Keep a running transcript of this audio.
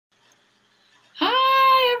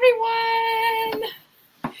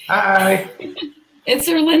Hi. It's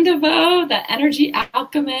Erlinda, the Energy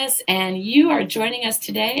Alchemist, and you are joining us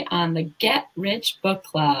today on the Get Rich Book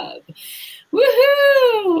Club.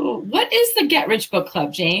 Woohoo! What is the Get Rich Book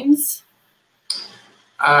Club, James?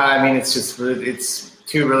 It's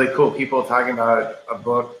two really cool people talking about a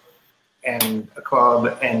book and a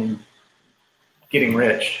club and getting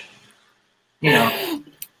rich. You know.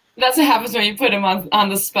 That's what happens when you put him on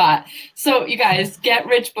the spot. So you guys, Get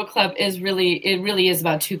Rich Book Club is really is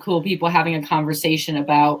about two cool people having a conversation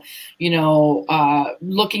about,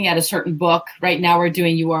 looking at a certain book. Right now we're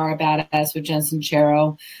doing You Are a Badass with Jen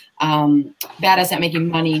Sincero. Badass at Making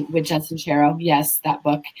Money with Jen Sincero. Yes, that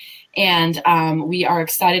book. And we are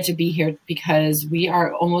excited to be here because we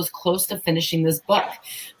are almost close to finishing this book.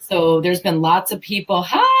 So there's been lots of people.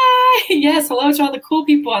 Hi, yes, hello to all the cool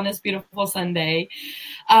people on this beautiful Sunday.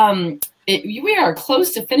 We are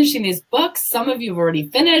close to finishing these books. Some of you have already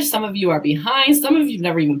finished. Some of you are behind. Some of you have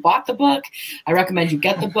never even bought the book. I recommend you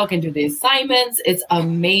get the book and do the assignments. It's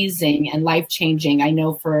amazing and life-changing. I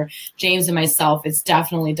know for James and myself, it's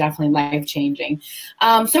definitely life-changing. So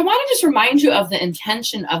I want to just remind you of the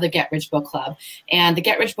intention of the Get Rich Book Club. And the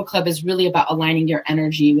Get Rich Book Club is really about aligning your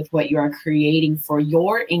energy with what you are creating for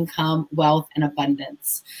your income, wealth, and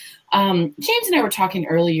abundance. James and I were talking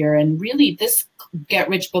earlier, and really this Get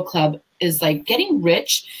Rich Book Club is like getting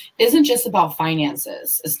rich isn't just about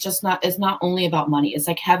finances. It's not only about money. It's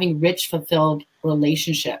like having rich, fulfilled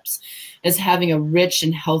relationships. It's having a rich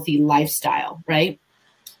and healthy lifestyle, right?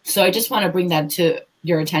 So I just want to bring that to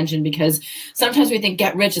your attention because sometimes we think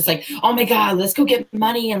get rich, it's like, oh my God, let's go get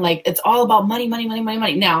money. And like, it's all about money, money, money, money,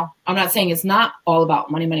 money. Now, I'm not saying it's not all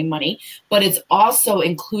about money, money, money, but it's also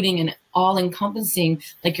including an all encompassing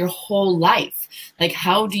like your whole life. Like,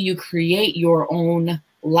 how do you create your own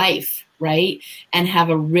life, right? And have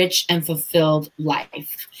a rich and fulfilled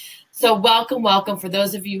life. So welcome, welcome. For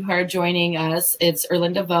those of you who are joining us, it's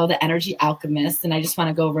Erlinda, the Energy Alchemist. And I just want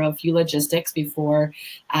to go over a few logistics before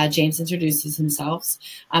James introduces himself.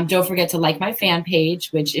 Don't forget to like my fan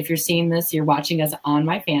page, which if you're seeing this, you're watching us on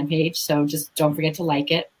my fan page. So just don't forget to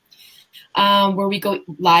like it. Where we go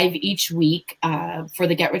live each week for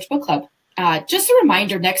the Get Rich Book Club. Just a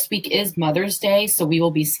reminder, next week is Mother's Day, so we will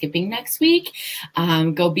be skipping next week.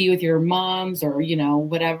 Go be with your moms or,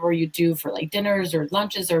 whatever you do for like dinners or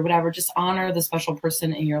lunches or whatever. Just honor the special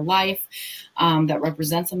person in your life that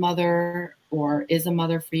represents a mother or is a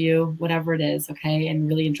mother for you, whatever it is, okay? And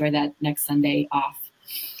really enjoy that next Sunday off.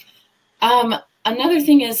 Another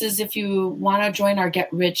thing is if you want to join our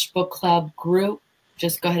Get Rich Book Club group,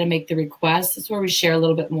 just go ahead and make the request. This is where we share a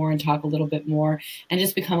little bit more and talk a little bit more and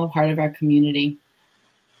just become a part of our community.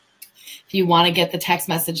 If you want to get the text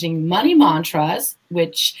messaging money mantras,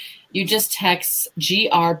 which you just text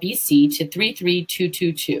GRBC to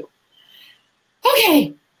 33222.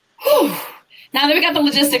 Okay. Whew. Now that we got the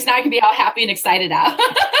logistics, now I can be all happy and excited out.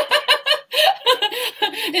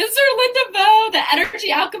 It's Erlinda, the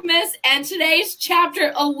Energy Alchemist, and today's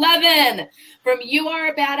chapter 11 from You Are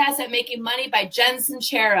a Badass at Making Money by Jen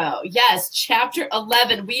Sincero. Yes, chapter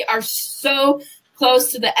 11. We are so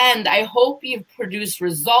close to the end. I hope you've produced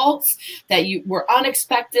results that you were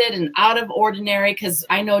unexpected and out of ordinary, because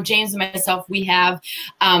I know James and myself, we have.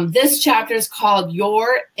 This chapter is called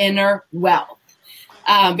Your Inner Wealth.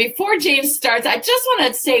 Before James starts, I just want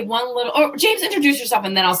to say one little, James, introduce yourself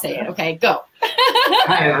and then I'll say it. Okay, go.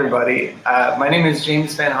 Hi, everybody. My name is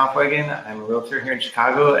James Van Hofwegen. I'm a realtor here in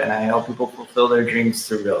Chicago, and I help people fulfill their dreams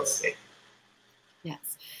through real estate.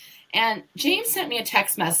 Yes. And James sent me a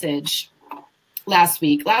text message last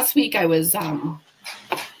week. Last week I was kind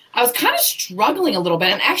of struggling a little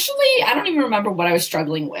bit. And actually, I don't even remember what I was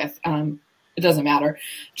struggling with. It doesn't matter.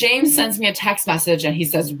 James sends me a text message and he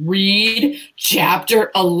says, read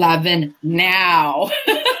chapter 11 now.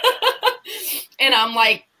 And I'm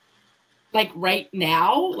like right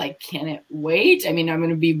now, like, can it wait? I mean, I'm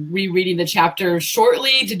going to be rereading the chapter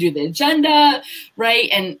shortly to do the agenda, right?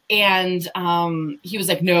 And he was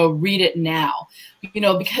like, no, read it now,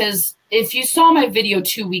 because if you saw my video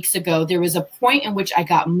 2 weeks ago, there was a point in which I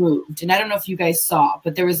got moved. And I don't know if you guys saw,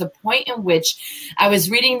 but there was a point in which I was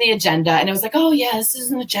reading the agenda and it was like, oh yeah, this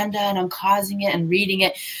is an agenda, and I'm causing it and reading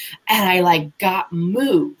it. And I like got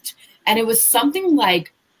moved. And it was something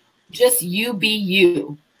like, just you be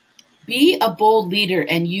you. Be a bold leader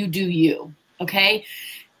and you do you. Okay.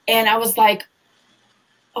 And I was like,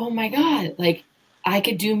 oh my God, like I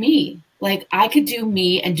could do me. Like I could do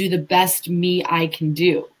me and do the best me I can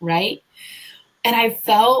do. Right. And I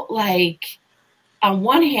felt like on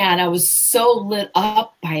one hand, I was so lit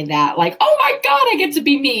up by that, like, oh my God, I get to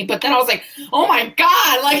be me. But then I was like, oh my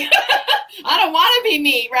God, like, I don't want to be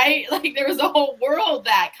me, right? Like, there was a whole world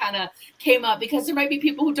that kind of came up because there might be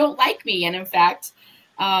people who don't like me. And in fact,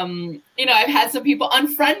 you know, I've had some people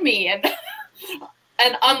unfriend me and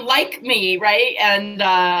and unlike me, right? And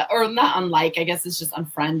or not unlike, I guess it's just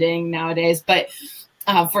unfriending nowadays. But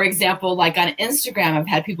for example, like on Instagram, I've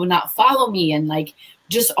had people not follow me, and like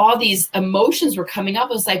just all these emotions were coming up.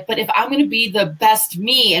 I was like, but if I'm going to be the best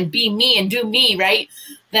me and be me and do me, right,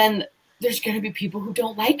 then there's going to be people who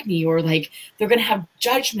don't like me, or like they're going to have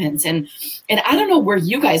judgments. And I don't know where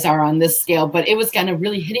you guys are on this scale, but it was kind of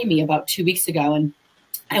really hitting me about 2 weeks ago.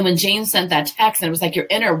 And when James sent that text and it was like your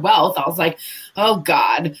inner wealth, I was like, oh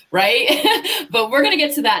God, right? But we're going to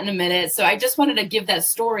get to that in a minute. So I just wanted to give that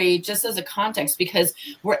story just as a context, because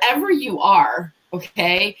wherever you are,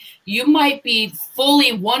 okay, you might be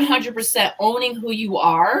fully 100% owning who you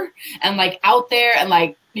are and like out there and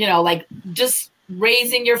like, you know, like just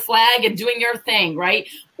raising your flag and doing your thing, right?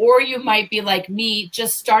 Or you might be like me,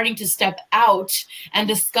 just starting to step out and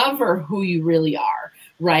discover who you really are.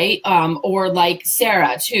 Right. Or like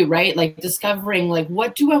Sarah too, right? Like discovering like,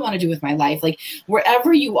 what do I want to do with my life? Like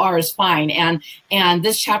wherever you are is fine. And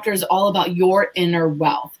this chapter is all about your inner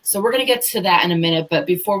wealth. So we're going to get to that in a minute. But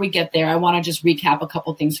before we get there, I want to just recap a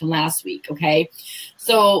couple things from last week. Okay.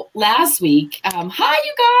 So last week, hi,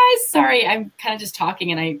 you guys. Sorry, I'm kind of just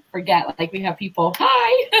talking and I forget, like we have people.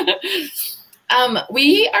 Hi.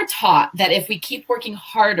 We are taught that if we keep working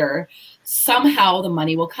harder, somehow the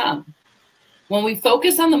money will come. When we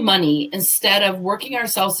focus on the money instead of working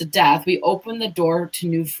ourselves to death, we open the door to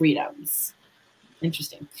new freedoms.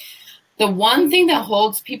 Interesting. The one thing that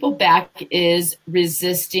holds people back is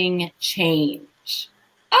resisting change.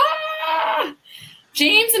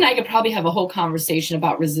 James and I could probably have a whole conversation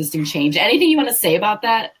about resisting change. Anything you want to say about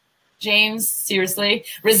that, James? Seriously?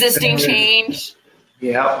 Resisting change?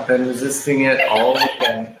 Yeah, been resisting it all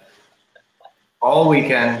weekend. All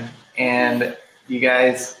weekend. And you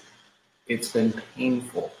guys, it's been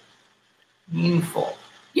painful. Painful.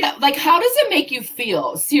 Yeah, like how does it make you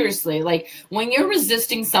feel? Seriously, like when you're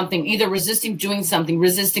resisting something, either resisting doing something,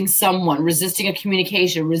 resisting someone, resisting a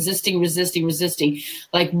communication, resisting.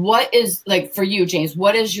 Like what is, like for you, James,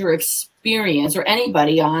 what is your experience, or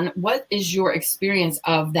anybody on, what is your experience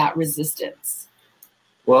of that resistance?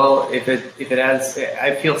 Well, if it has,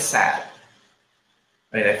 I feel sad,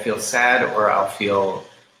 right? I feel sad, or I'll feel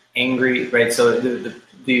angry, right? So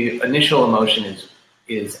the initial emotion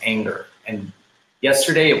is anger, and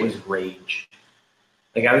yesterday it was rage.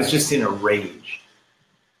 Like I was just in a rage,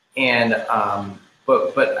 and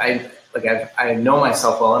but I know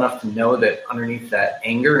myself well enough to know that underneath that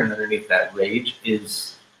anger and underneath that rage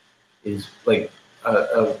is like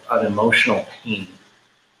an emotional pain,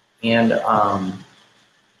 and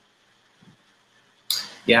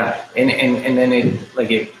yeah, and then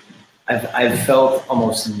I've felt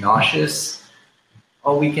almost nauseous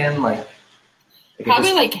all weekend, like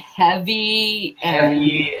probably like heavy,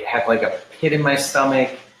 have like a pit in my stomach.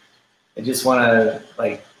 I just want to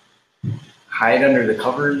like hide under the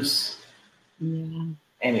covers, and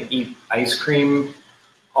eat ice cream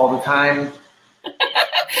all the time.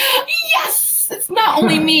 Yes, it's not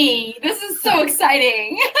only me. This is so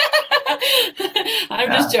exciting. I'm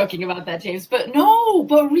just joking about that, James. But no,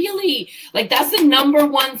 but really, like that's the number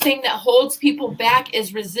one thing that holds people back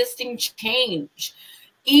is resisting change.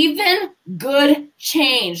 Even good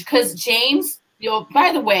change. Because James,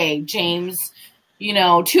 by the way, James,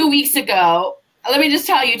 2 weeks ago, let me just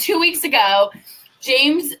tell you, 2 weeks ago,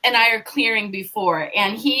 James and I are clearing before,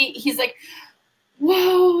 and he's like,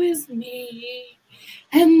 woe is me,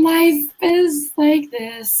 and life is like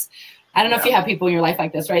this. I don't know if you have people in your life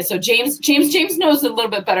like this, right? So James knows a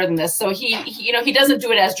little bit better than this. So he doesn't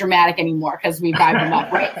do it as dramatic anymore because we vibe him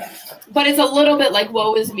up, right? But it's a little bit like,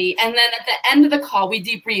 woe is me. And then at the end of the call, we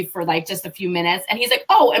debrief for like just a few minutes. And he's like,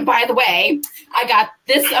 oh, and by the way, I got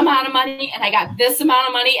this amount of money, and I got this amount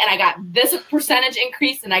of money, and I got this percentage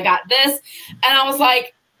increase, and I got this. And I was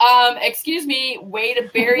like, excuse me, way to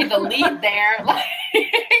bury the lead there. Like,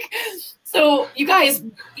 so you guys,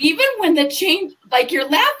 even when the change, like you're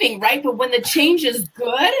laughing, right? But when the change is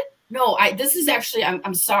good, no, this is actually,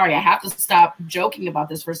 I'm sorry. I have to stop joking about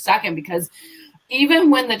this for a second, because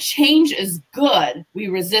even when the change is good, we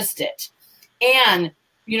resist it. And,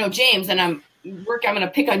 James, and I'm going to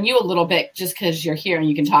pick on you a little bit just because you're here and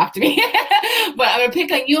you can talk to me, but I'm going to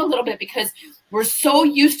pick on you a little bit because we're so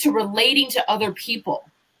used to relating to other people.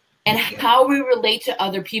 and how we relate to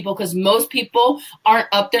other people, because most people aren't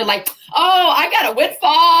up there like, oh, I got a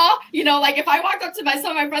windfall. You know, like if I walked up to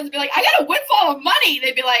some of my friends and be like, I got a windfall of money,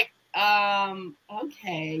 they'd be like,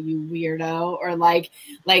 okay, you weirdo, or like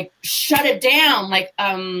shut it down, like,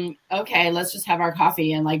 okay, let's just have our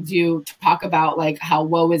coffee and like talk about like how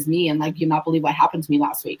woe is me and like you not believe what happened to me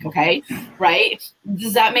last week. Okay, right?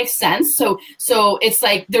 Does that make sense? So it's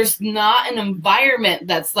like there's not an environment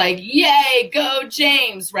that's like, yay, go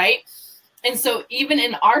James, right? And so even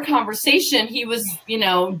in our conversation, he was, you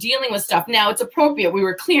know, dealing with stuff. Now it's appropriate, we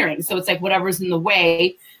were clearing, so it's like whatever's in the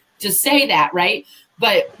way to say that, right?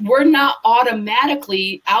 But we're not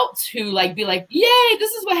automatically out to like be like, yay,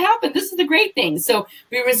 this is what happened. This is the great thing. So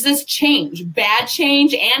we resist change, bad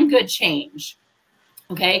change and good change.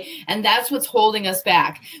 Okay. And that's what's holding us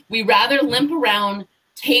back. We rather limp around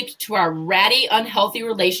taped to our ratty, unhealthy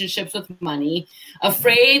relationships with money,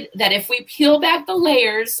 afraid that if we peel back the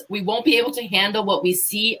layers, we won't be able to handle what we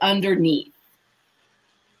see underneath.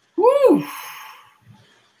 Woo.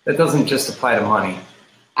 That doesn't just apply to money.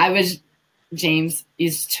 James,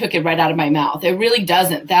 you took it right out of my mouth. It really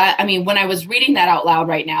doesn't. I mean, when I was reading that out loud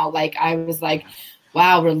right now, like I was like,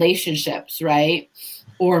 wow, relationships, right?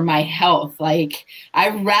 Or my health. Like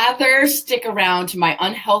I'd rather stick around to my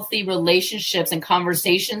unhealthy relationships and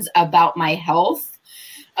conversations about my health,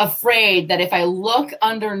 afraid that if I look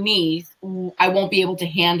underneath, I won't be able to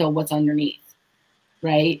handle what's underneath,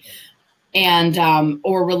 right? And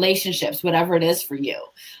or relationships, whatever it is for you.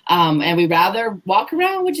 And we rather walk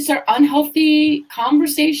around with just our unhealthy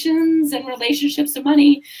conversations and relationships and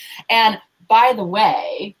money. And by the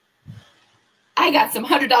way, I got some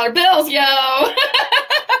 $100 bills, yo.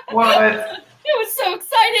 What? It was so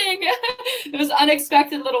exciting. It was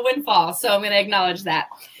unexpected little windfall. So I'm going to acknowledge that.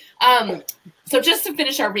 So just to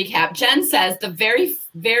finish our recap, Jen says the very,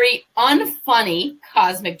 very unfunny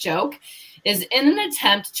cosmic joke is in an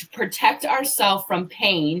attempt to protect ourselves from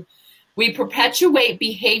pain, we perpetuate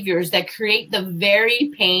behaviors that create the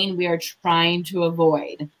very pain we are trying to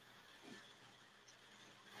avoid.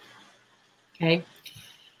 Okay.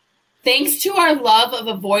 Thanks to our love of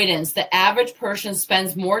avoidance, the average person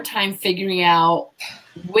spends more time figuring out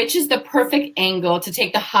which is the perfect angle to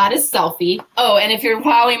take the hottest selfie. Oh, and if you're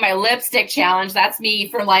following my lipstick challenge, that's me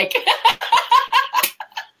for like...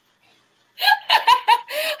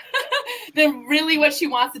 than really what she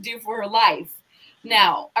wants to do for her life.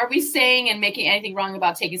 Now, are we saying and making anything wrong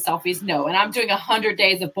about taking selfies? No. And I'm doing 100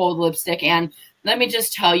 days of bold lipstick. And let me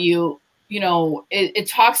just tell you, you know, it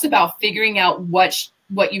talks about figuring out what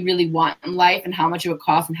you really want in life and how much it would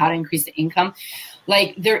cost and how to increase the income.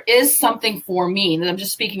 Like there is something for me, and I'm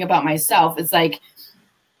just speaking about myself. It's like,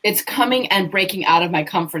 it's coming and breaking out of my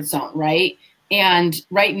comfort zone, right? And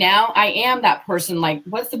right now I am that person like,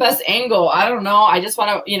 what's the best angle? I don't know. I just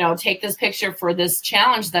want to, you know, take this picture for this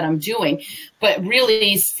challenge that I'm doing, but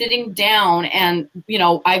really sitting down and, you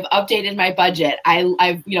know, I've updated my budget.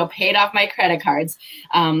 I've, you know, paid off my credit cards.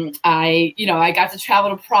 I got to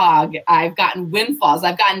travel to Prague. I've gotten windfalls.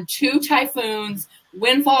 I've gotten 2 typhoons,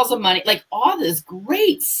 windfalls of money, like all this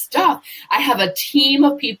great stuff. I have a team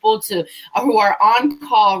of people who are on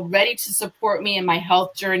call, ready to support me in my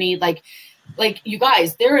health journey. Like you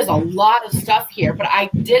guys, there is a lot of stuff here, but I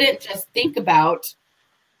didn't just think about,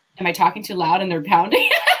 am I talking too loud and they're pounding?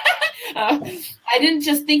 I didn't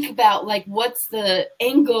just think about like, what's the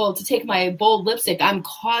angle to take my bold lipstick? I'm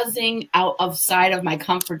causing outside of my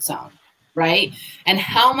comfort zone, right? And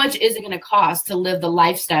how much is it going to cost to live the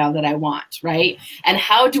lifestyle that I want, right? And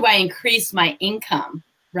how do I increase my income,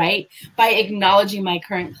 right? By acknowledging my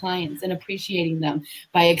current clients and appreciating them,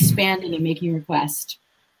 by expanding and making requests.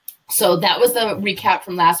 So that was the recap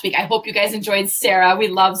from last week. I hope you guys enjoyed Sarah. We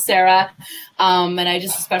love Sarah. And I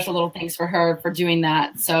just a special little thanks for her for doing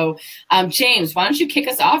that. So James, why don't you kick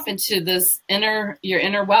us off into this your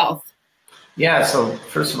inner wealth? Yeah. So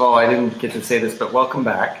first of all, I didn't get to say this, but welcome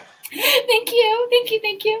back. Thank you. Thank you.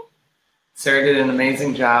 Thank you. Sarah did an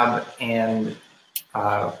amazing job, and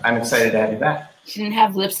I'm excited to have you back. She didn't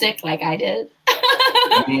have lipstick like I did.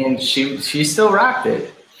 I mean, she still rocked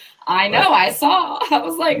it. I know, I saw. I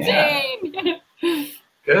was like, yeah. Dang.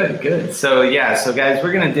 Good. So guys,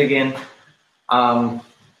 we're gonna dig in. I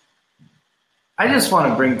just want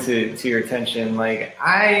to bring to your attention, like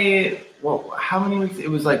how many weeks? It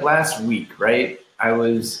was like last week, right?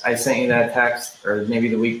 I sent you that text, or maybe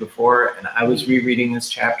the week before, and I was rereading this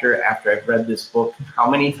chapter after I've read this book how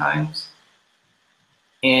many times?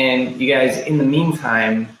 And you guys, in the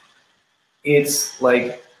meantime, it's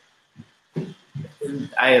like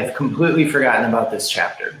I have completely forgotten about this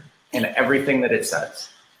chapter and everything that it says,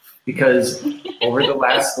 because over the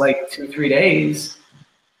last like 2-3 days,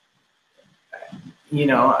 you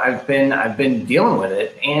know, I've been dealing with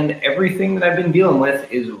it, and everything that I've been dealing with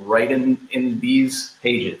is right in these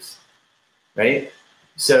pages, right?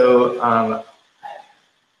 So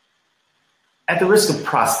at the risk of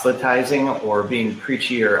proselytizing or being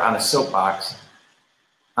preachy or on a soapbox,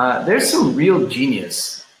 there's some real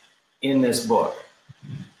genius in this book.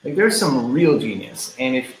 Like, there's some real genius,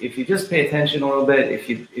 and if you just pay attention a little bit, if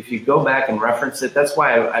you go back and reference it, that's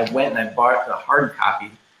why I went and I bought the hard copy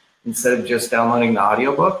instead of just downloading the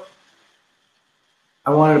audiobook.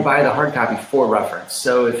 I wanted to buy the hard copy for reference.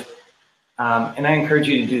 So and I encourage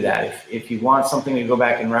you to do that. If you want something to go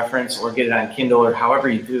back and reference, or get it on Kindle, or however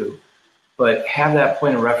you do, but have that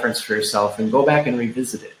point of reference for yourself and go back and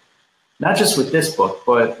revisit it. Not just with this book,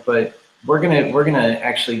 but we're gonna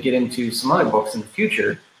actually get into some other books in the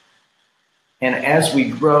future. And as we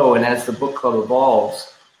grow and as the book club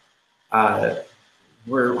evolves,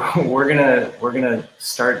 we're gonna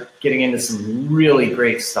start getting into some really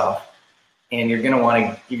great stuff, and you're gonna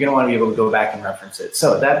want to be able to go back and reference it.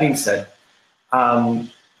 So that being said,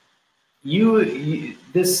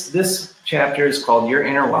 this chapter is called Your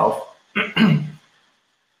Inner Wealth,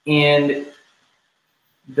 and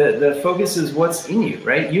the focus is what's in you,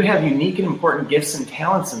 right? You have unique and important gifts and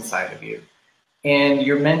talents inside of you, and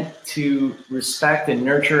you're meant to respect and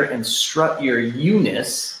nurture and strut your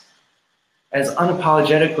you-ness as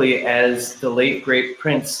unapologetically as the late great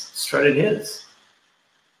Prince strutted his.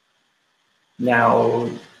 Now,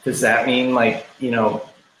 does that mean, like, you know,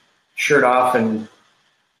 shirt off and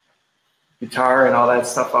guitar and all that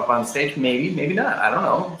stuff up on stage? Maybe, maybe not. I don't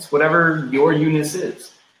know. It's whatever your you-ness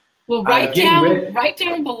is. Well, write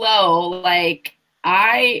down below, like,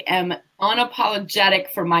 I am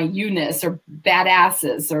unapologetic for my you-ness, or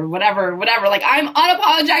badasses, or whatever. Like, I'm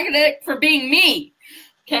unapologetic for being me.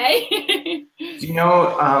 Okay. You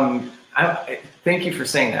know, I thank you for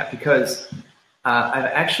saying that, because I've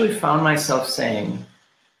actually found myself saying,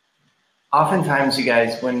 oftentimes, you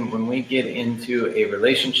guys, when we get into a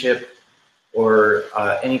relationship, or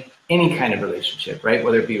any kind of relationship, right?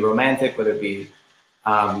 Whether it be romantic, whether it be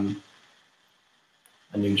a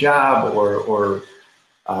new job, or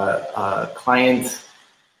a client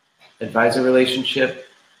advisor relationship.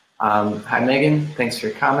 Hi, Megan. Thanks for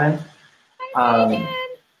your comment. Hi, Megan.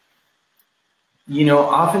 You know,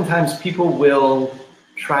 oftentimes people will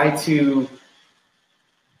try to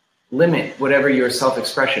limit whatever your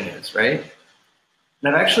self-expression is, right?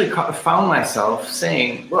 And I've actually found myself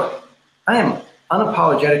saying, look, I am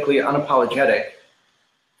unapologetically unapologetic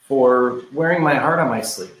for wearing my heart on my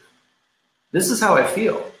sleeve. This is how I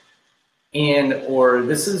feel. Or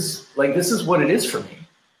this is what it is for me.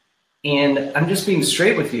 And I'm just being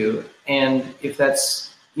straight with you. And if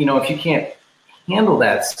that's, you know, if you can't handle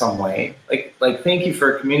that some way, like thank you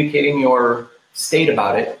for communicating your state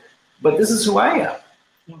about it, but this is who I am.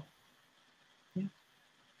 Yeah. Yeah.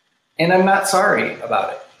 And I'm not sorry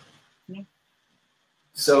about it. Yeah.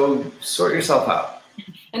 So sort yourself out.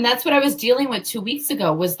 And that's what I was dealing with 2 weeks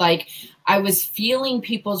ago, was like, I was feeling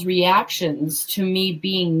people's reactions to me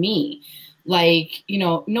being me. Like, you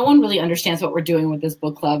know, no one really understands what we're doing with this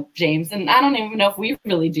book club, James. And I don't even know if we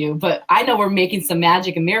really do, but I know we're making some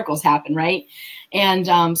magic and miracles happen, right? And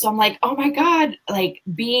so I'm like, oh my God, like,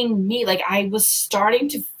 being me, like, I was starting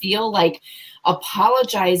to feel like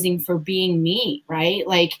apologizing for being me, right?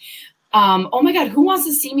 Like, oh my God, who wants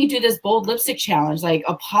to see me do this bold lipstick challenge? Like,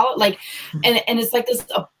 and it's like this,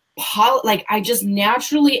 like, I just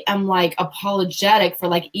naturally am like apologetic for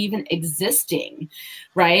like even existing,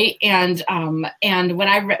 right? And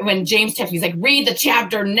when James texted me, he's like, read the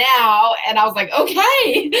chapter now, and I was like,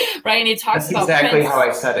 okay, right? And he talks about exactly Prince. how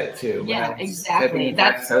I said it too. Yeah, exactly.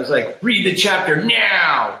 I was like, read the chapter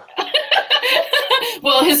now.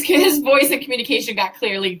 Well, his voice and communication got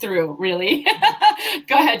clearly through, really.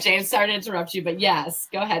 Go ahead, James. Sorry to interrupt you, but yes,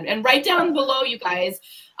 go ahead. And write down below, you guys,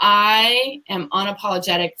 I am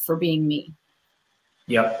unapologetic for being me.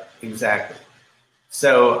 Yep, exactly.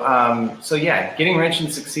 So, yeah, getting rich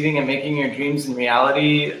and succeeding and making your dreams a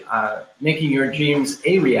reality,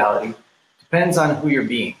 depends on who you're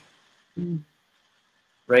being.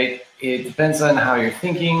 Right? It depends on how you're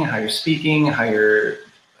thinking, how you're speaking,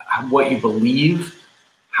 what you believe,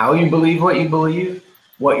 how you believe what you believe,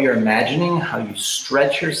 what you're imagining, how you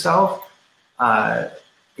stretch yourself.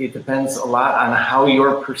 It depends a lot on how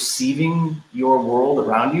you're perceiving your world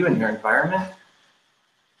around you and your environment.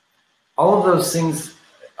 All of those things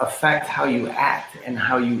affect how you act and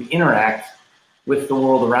how you interact with the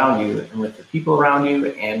world around you and with the people around you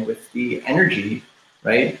and with the energy,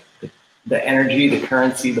 right? The energy, the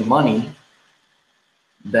currency, the money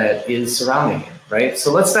that is surrounding you, right?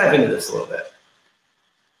 So let's dive into this a little bit.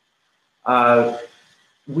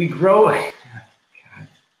 we grow. God,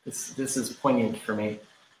 this is poignant for me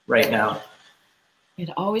right now. It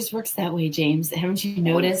always works that way, James. Haven't you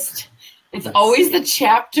noticed? It's always the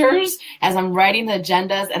chapters as I'm writing the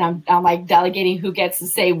agendas and I'm like delegating who gets to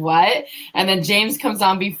say what. And then James comes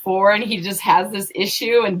on before and he just has this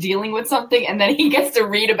issue and dealing with something. And then he gets to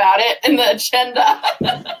read about it in the agenda.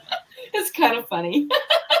 It's kind of funny.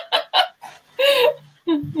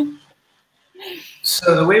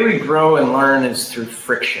 So the way we grow and learn is through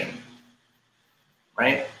friction,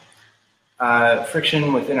 right?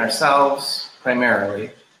 Friction within ourselves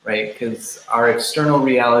primarily, right? Because our external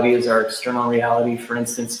reality is our external reality. For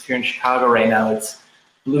instance, if you're in Chicago right now, it's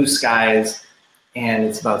blue skies and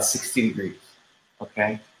it's about 60 degrees,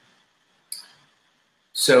 okay?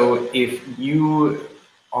 So if you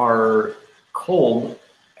are cold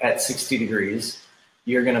at 60 degrees,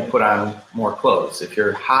 you're gonna put on more clothes. If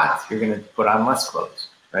you're hot, you're gonna put on less clothes,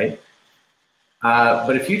 right?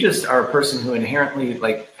 But if you just are a person who inherently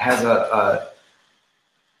like has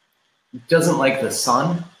doesn't like the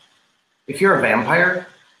sun, if you're a vampire,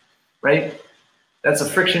 right? That's a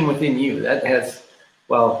friction within you. That has,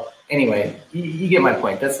 well, anyway, you get my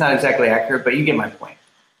point. That's not exactly accurate, but you get my point.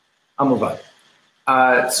 I'll move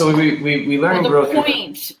on. So we learn and grow. The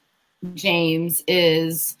point, James,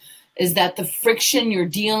 is that the friction you're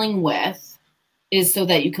dealing with is so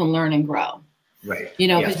that you can learn and grow. Right. You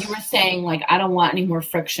know, because you were saying like, I don't want any more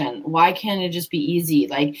friction. Why can't it just be easy?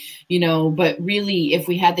 Like, you know, but really if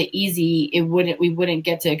we had the easy, we wouldn't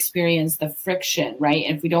get to experience the friction, right?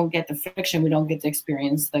 And if we don't get the friction, we don't get to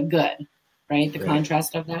experience the good, right? The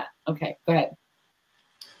contrast of that. Okay, go ahead.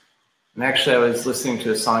 And actually I was listening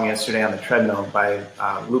to a song yesterday on the treadmill by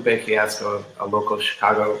Lupe Fiasco, a local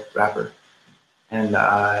Chicago rapper. And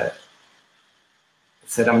it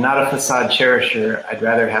said, I'm not a facade cherisher. I'd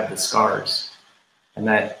rather have the scars. And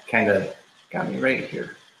that kind of got me right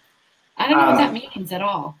here. I don't know what that means at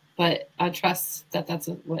all, but I trust that that's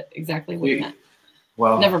exactly what it meant.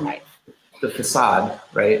 Well, never mind. The facade,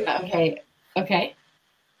 right? Okay. Okay.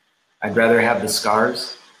 I'd rather have the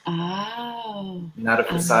scars. Oh. Not a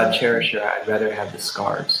facade cherisher. I'd rather have the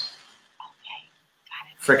scars. Okay. Got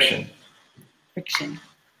it. Friction. Friction.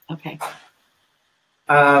 Okay.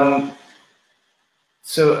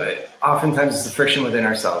 So oftentimes it's the friction within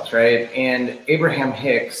ourselves, right? And Abraham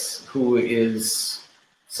Hicks, who is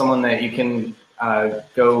someone that you can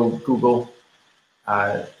go Google,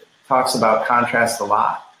 talks about contrast a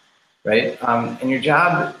lot, right? And your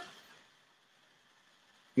job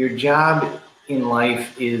in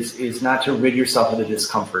life is not to rid yourself of the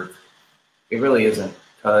discomfort. It really isn't,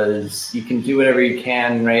 because you can do whatever you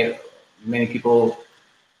can, right? Many people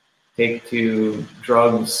take to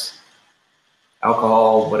drugs,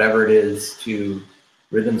 alcohol, whatever it is, to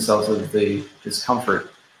rid themselves of the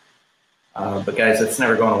discomfort. But guys, that's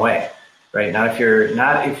never going away, right? Not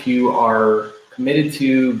if you are committed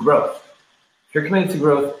to growth. If you're committed to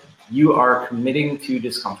growth, you are committing to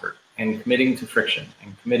discomfort and committing to friction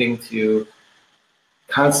and committing to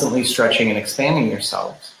constantly stretching and expanding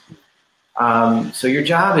yourselves. So your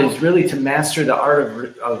job is really to master the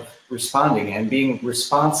art of responding and being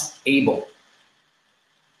response-able,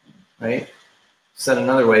 right? Said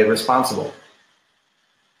another way, responsible.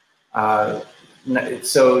 So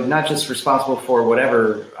not just responsible for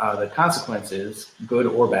whatever the consequence is, good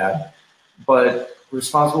or bad, but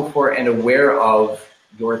responsible for and aware of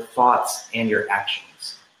your thoughts and your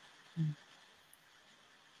actions.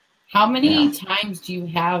 How many times do you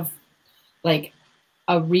have like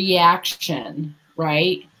a reaction,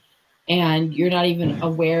 right? And you're not even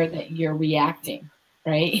aware that you're reacting,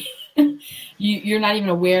 right? You're not even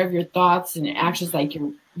aware of your thoughts and actions, like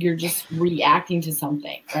you're just reacting to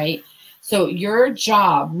something, right? So your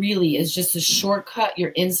job really is just to shortcut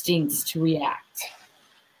your instincts to react.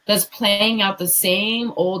 That's playing out the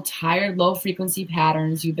same old tired low frequency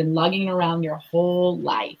patterns you've been lugging around your whole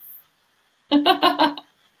life.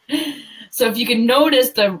 So if you can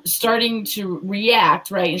notice the starting to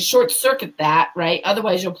react, right, and short circuit that, right,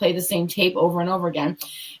 otherwise you'll play the same tape over and over again.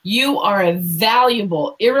 You are a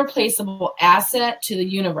valuable, irreplaceable asset to the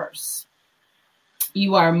universe.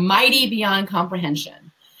 You are mighty beyond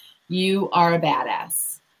comprehension. You are a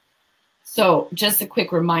badass. So just a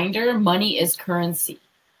quick reminder, money is currency,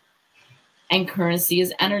 and currency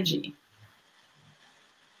is energy.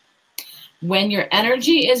 When your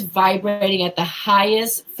energy is vibrating at the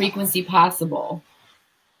highest frequency possible,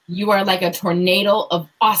 you are like a tornado of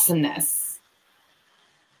awesomeness.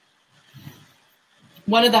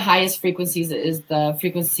 One of the highest frequencies is the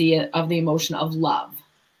frequency of the emotion of love.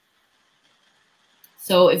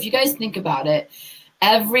 So if you guys think about it,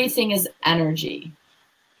 everything is energy.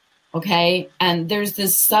 Okay. And there's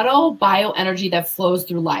this subtle bioenergy that flows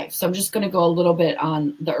through life. So I'm just going to go a little bit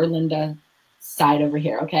on the Erlinda side over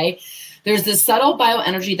here. Okay. There's this subtle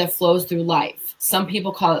bioenergy that flows through life. Some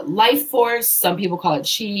people call it life force. Some people call it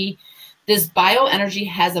chi. This bioenergy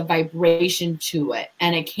has a vibration to it,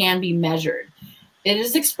 and it can be measured. It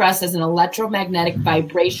is expressed as an electromagnetic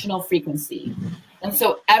vibrational frequency. And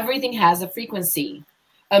so everything has a frequency.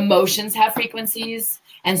 Emotions have frequencies,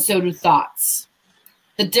 and so do thoughts.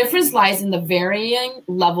 The difference lies in the varying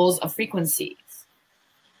levels of frequencies.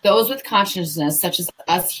 Those with consciousness, such as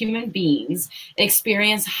us human beings,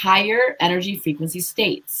 experience higher energy frequency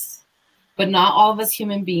states, but not all of us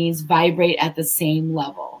human beings vibrate at the same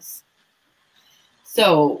levels.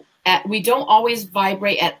 So we don't always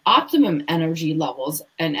vibrate at optimum energy levels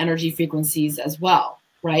and energy frequencies as well,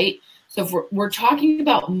 right? So if we're talking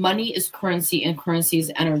about money is currency and currency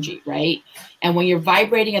is energy, right? And when you're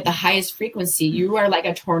vibrating at the highest frequency, you are like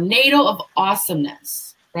a tornado of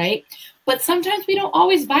awesomeness, right? But sometimes we don't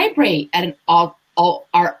always vibrate at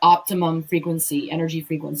our optimum frequency, energy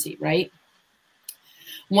frequency, right?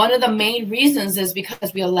 One of the main reasons is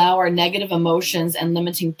because we allow our negative emotions and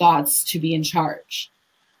limiting thoughts to be in charge.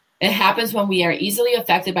 It happens when we are easily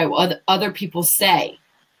affected by what other people say.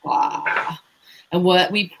 Blah. And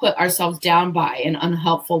what we put ourselves down by and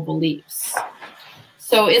unhelpful beliefs.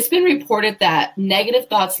 So it's been reported that negative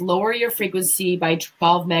thoughts lower your frequency by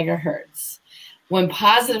 12 megahertz, when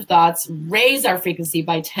positive thoughts raise our frequency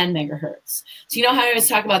by 10 megahertz. So you know how I always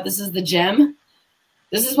talk about this is the gym?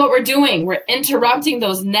 This is what we're doing. We're interrupting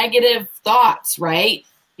those negative thoughts, right?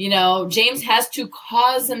 You know, James has to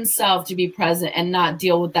cause himself to be present and not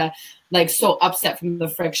deal with that, like so upset from the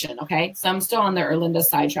friction, okay? So I'm still on the Erlinda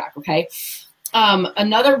sidetrack, okay?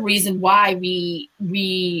 Another reason why we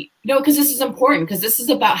because this is important, because this is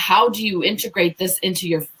about how do you integrate this into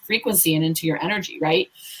your frequency and into your energy, right?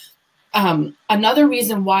 Another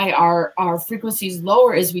reason why our frequency is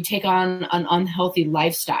lower is we take on an unhealthy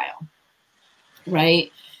lifestyle,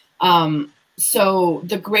 right? So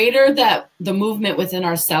the greater that the movement within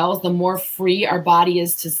our cells, the more free our body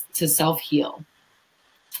is to self-heal.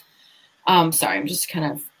 Sorry, I'm just kind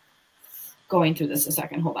of going through this a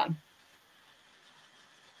second. Hold on.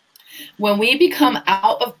 When we become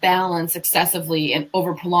out of balance excessively and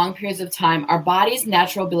over prolonged periods of time, our body's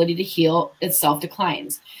natural ability to heal itself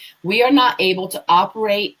declines. We are not able to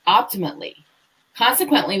operate optimally.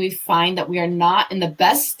 Consequently, we find that we are not in the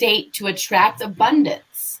best state to attract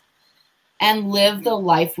abundance and live the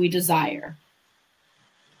life we desire.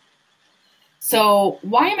 So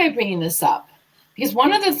why am I bringing this up? Because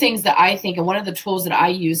one of the things that I think and one of the tools that I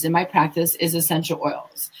use in my practice is essential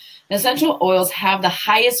oils. Essential oils have the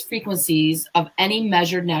highest frequencies of any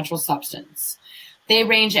measured natural substance. They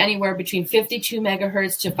range anywhere between 52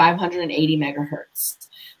 megahertz to 580 megahertz.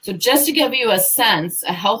 So just to give you a sense,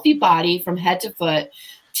 a healthy body from head to foot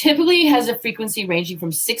typically has a frequency ranging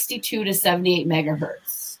from 62 to 78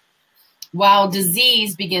 megahertz, while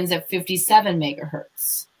disease begins at 57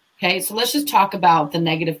 megahertz. Okay, so let's just talk about the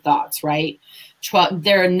negative thoughts, right?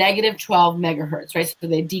 They're negative 12 megahertz, right? So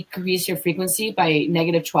they decrease your frequency by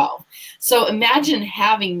negative 12. So imagine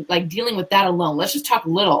having, like, dealing with that alone. Let's just talk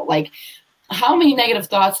little. Like, how many negative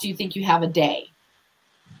thoughts do you think you have a day?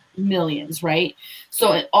 Millions, right?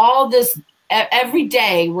 So all this, every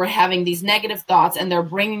day we're having these negative thoughts and they're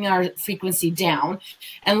bringing our frequency down.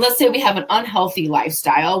 And let's say we have an unhealthy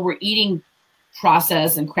lifestyle. We're eating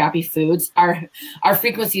processed and crappy foods. Our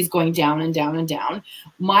frequency is going down and down and down.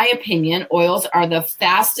 My opinion, oils are the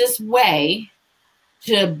fastest way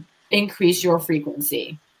to increase your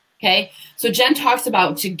frequency. Okay, so Jen talks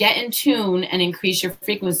about to get in tune and increase your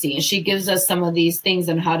frequency, and she gives us some of these things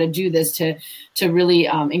on how to do this to really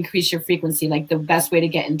increase your frequency, like the best way to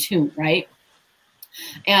get in tune, right?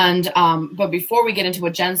 And but before we get into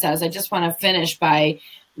what Jen says, I just want to finish by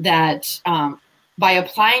that. By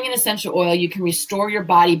applying an essential oil, you can restore your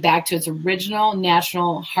body back to its original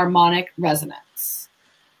natural harmonic resonance.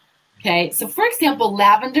 Okay, so for example,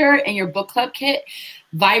 lavender in your book club kit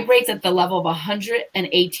vibrates at the level of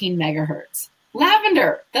 118 megahertz.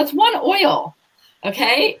 Lavender, that's one oil.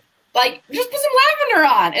 Okay, like just put some lavender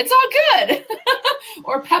on, it's all good.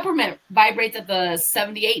 Or peppermint vibrates at the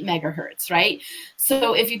 78 megahertz, right?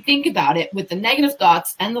 So if you think about it, with the negative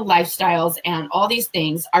thoughts and the lifestyles and all these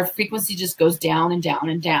things, our frequency just goes down and down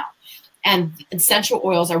and down. And essential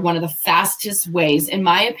oils are one of the fastest ways, in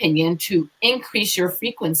my opinion, to increase your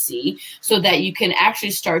frequency so that you can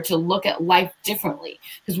actually start to look at life differently.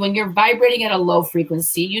 Because when you're vibrating at a low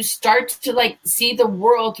frequency, you start to like see the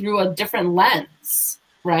world through a different lens,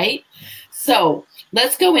 right? So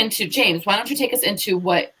let's go into, James, why don't you take us into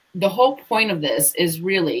what the whole point of this is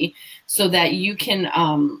really so that you can,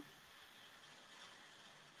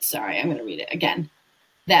 sorry, I'm going to read it again,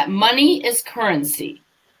 that money is currency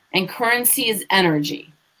and currency is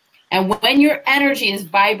energy. And when your energy is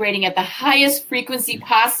vibrating at the highest frequency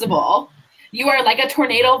possible, you are like a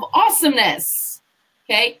tornado of awesomeness.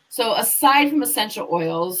 Okay. So aside from essential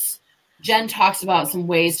oils, Jen talks about some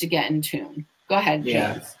ways to get in tune. Go ahead, James.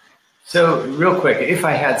 Yeah. So real quick, if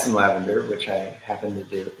I had some lavender, which I happen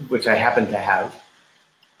to have,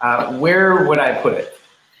 where would I put it?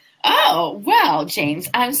 Oh, well, James,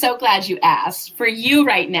 I'm so glad you asked. For you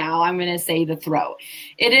right now, I'm going to say the throat.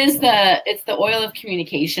 It's the oil of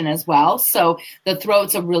communication as well. So the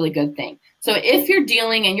throat's a really good thing. So if you're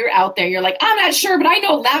dealing and you're out there, you're like, I'm not sure, but I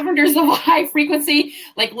know lavender's a high frequency.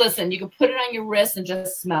 Like, listen, you can put it on your wrist and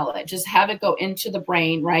just smell it. Just have it go into the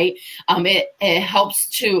brain, right? It helps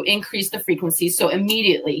to increase the frequency. So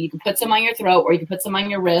immediately you can put some on your throat or you can put some on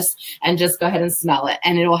your wrist and just go ahead and smell it.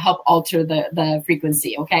 And it will help alter the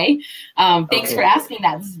frequency, okay? Thanks for asking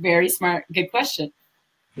that. This is very smart. Good question.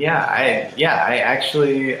 Yeah, I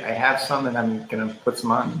actually have some and I'm going to put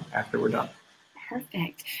some on after we're done.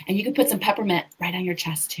 Perfect. And you can put some peppermint right on your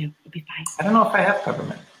chest too. It'll be fine. I don't know if I have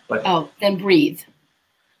peppermint, but oh, then breathe.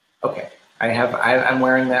 Okay, I'm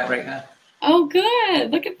wearing that right now. Oh,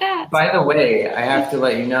 good. Look at that. By the way, I have to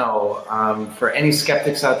let you know, for any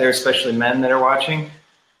skeptics out there, especially men that are watching,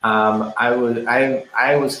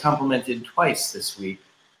 I was complimented twice this week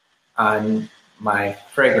on my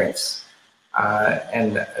fragrance,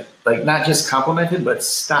 and like not just complimented, but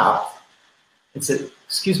stopped and said,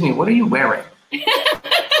 "Excuse me, what are you wearing?"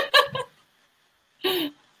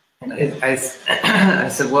 And I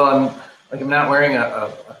said, "Well, I'm not wearing a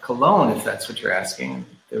cologne, if that's what you're asking."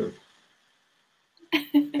 They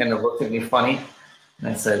kind of looked at me funny, and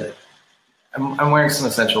I said, I'm wearing some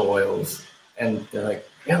essential oils. And they're like,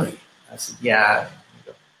 "Really?" I said, "Yeah."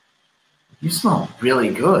 Go, "You smell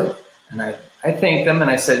really good." And I thanked them, and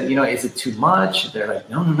I said, "Is it too much?" They're like,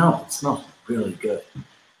 No, it smells really good.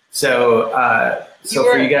 So,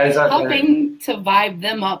 for you guys out there, helping to vibe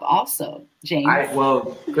them up also, James.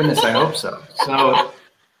 Well, goodness, I hope so.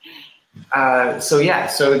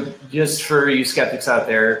 So just for you skeptics out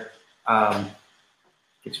there,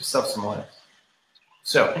 get yourself some oils.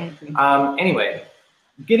 So, anyway,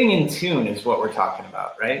 getting in tune is what we're talking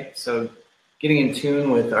about, right? So, getting in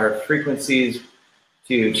tune with our frequencies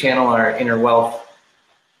to channel our inner wealth,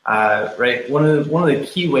 right? One of the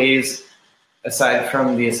key ways, aside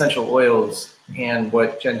from the essential oils and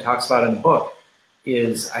what Jen talks about in the book,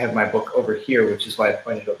 is I have my book over here, which is why I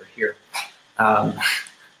pointed over here,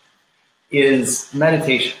 is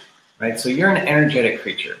meditation, right? So you're an energetic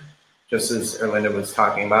creature, just as Erlinda was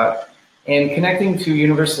talking about, and connecting to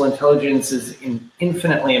universal intelligence is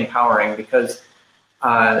infinitely empowering because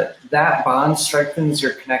that bond strengthens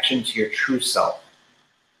your connection to your true self.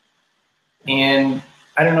 And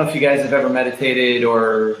I don't know if you guys have ever meditated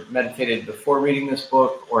or meditated before reading this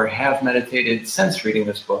book or have meditated since reading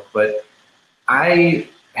this book, but I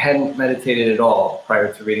hadn't meditated at all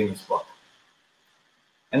prior to reading this book.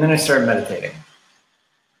 And then I started meditating.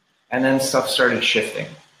 And then stuff started shifting.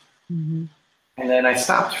 Mm-hmm. And then I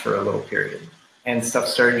stopped for a little period. And stuff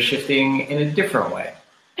started shifting in a different way.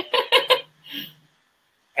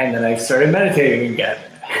 And then I started meditating again.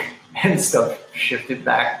 And stuff shifted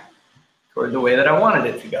back toward the way that I wanted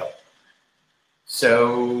it to go.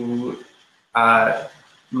 So,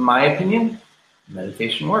 my opinion,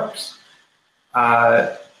 meditation works.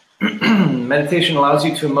 Meditation allows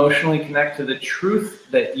you to emotionally connect to the truth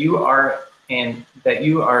that you are and that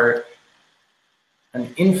you are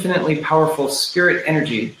an infinitely powerful spirit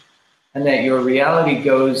energy and that your reality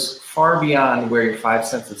goes far beyond where your five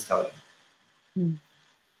senses tell you.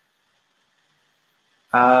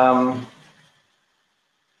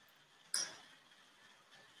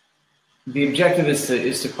 The objective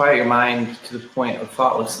is to quiet your mind to the point of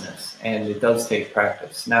thoughtlessness, and it does take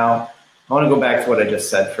practice. Now, I want to go back to what I just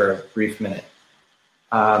said for a brief minute.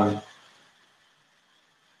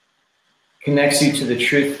 Connects you to the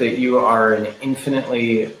truth that you are an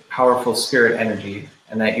infinitely powerful spirit energy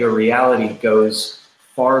and that your reality goes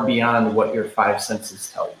far beyond what your five senses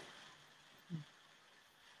tell you.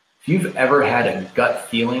 If you've ever had a gut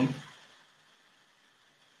feeling,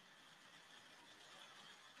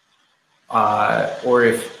 or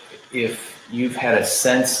if you've had a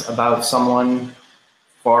sense about someone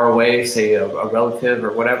far away, say a relative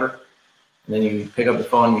or whatever, and then you pick up the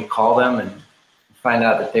phone and you call them and find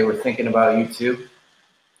out that they were thinking about you too,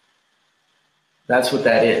 that's what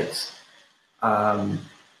that is.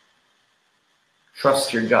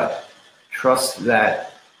 Trust your gut. Trust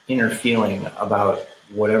that inner feeling about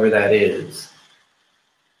whatever that is.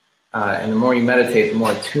 And the more you meditate, the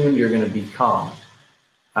more attuned you're going to become.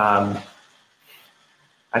 I've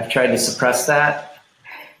tried to suppress that.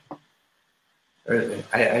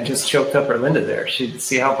 I just choked up Erlinda there. She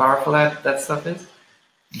see how powerful that stuff is.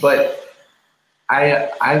 But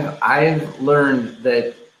I've learned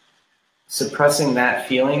that suppressing that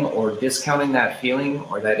feeling or discounting that feeling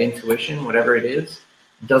or that intuition, whatever it is,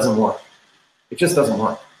 doesn't work. It just doesn't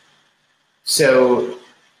work. So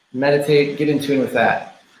meditate, get in tune with that.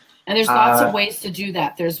 And there's lots of ways to do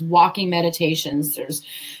that. There's walking meditations. There's,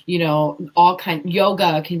 all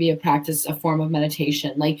yoga can be a practice, a form of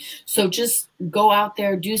meditation. So just go out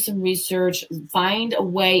there, do some research, find a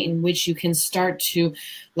way in which you can start to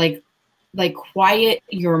quiet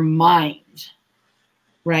your mind,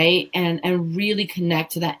 right? And really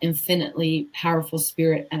connect to that infinitely powerful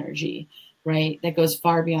spirit energy, right? That goes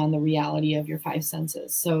far beyond the reality of your five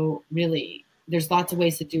senses. So really, there's lots of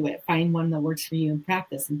ways to do it. Find one that works for you and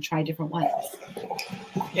practice and try different ones.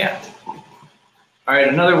 Yeah. All right.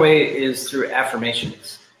 Another way is through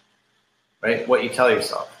affirmations, right? What you tell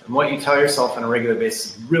yourself. And what you tell yourself on a regular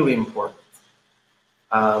basis is really important.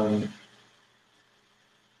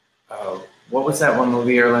 What was that one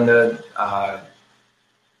movie, Erlinda?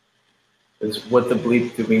 It was What the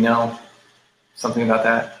Bleep Do We Know? Something about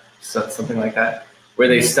that? Something like that. Where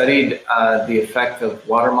they studied the effect of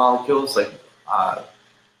water molecules,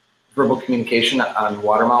 verbal communication on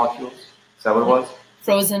water molecules. Is that what it was?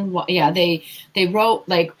 Frozen, yeah. They wrote,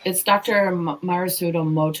 it's Dr.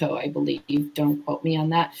 Matsumoto, I believe. Don't quote me on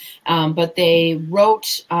that. But they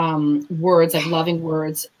wrote words, loving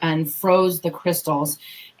words, and froze the crystals.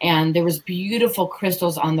 And there was beautiful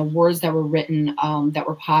crystals on the words that were written that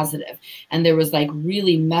were positive. And there was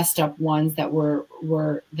really messed up ones that were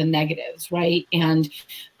the negatives, right? And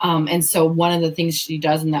so one of the things she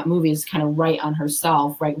does in that movie is kind of write on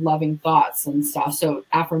herself, right? Loving thoughts and stuff. So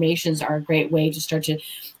affirmations are a great way to start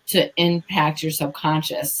to impact your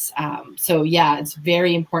subconscious. So yeah, it's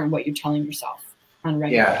very important what you're telling yourself on a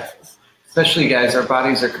regular basis. Especially guys, our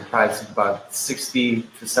bodies are comprised of about 60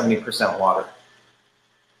 to 70% water.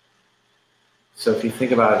 So if you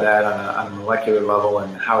think about that on a molecular level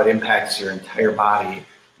and how it impacts your entire body,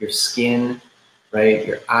 your skin, right,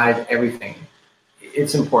 your eyes, everything,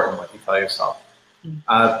 it's important what you tell yourself.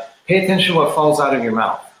 Pay attention to what falls out of your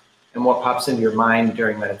mouth and what pops into your mind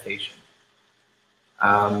during meditation.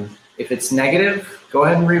 If it's negative, go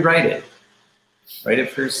ahead and rewrite it. Write it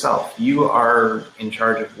for yourself. You are in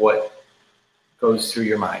charge of what goes through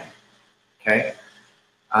your mind, okay?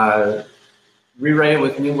 Rewrite it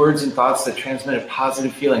with new words and thoughts that transmit a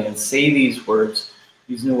positive feeling, and say these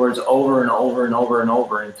new words over and over and over and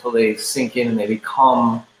over until they sink in and they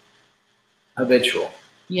become habitual.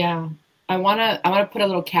 Yeah. I want to put a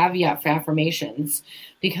little caveat for affirmations,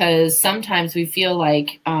 because sometimes we feel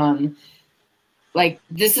like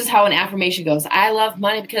this is how an affirmation goes. I love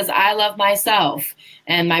money because I love myself.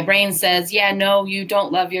 And my brain says, yeah, no, you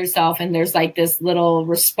don't love yourself. And there's this little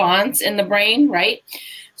response in the brain, right?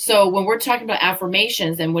 So when we're talking about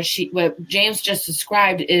affirmations, and what James just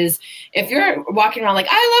described is, if you're walking around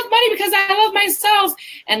I love money because I love myself,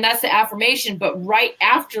 and that's the affirmation, but right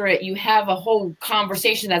after it, you have a whole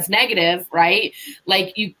conversation that's negative, right?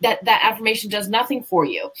 That affirmation does nothing for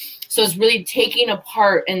you. So it's really taking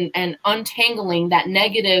apart and untangling that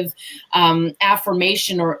negative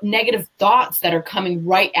affirmation or negative thoughts that are coming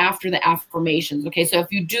right after the affirmations. Okay, so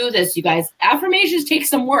if you do this, you guys, affirmations take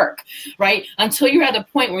some work, right? Until you're at the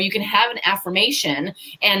point where you can have an affirmation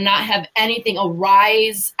and not have anything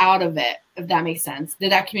arise out of it, if that makes sense.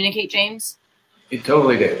 Did that communicate, James? It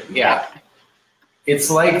totally did. Yeah. It's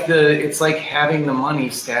like having the money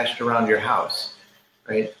stashed around your house,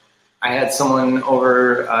 right? I had someone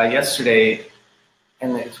over yesterday,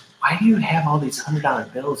 and why do you have all these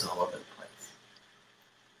 $100 bills all over the place?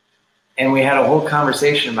 And we had a whole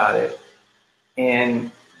conversation about it. And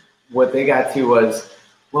what they got to was,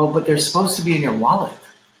 well, but they're supposed to be in your wallet.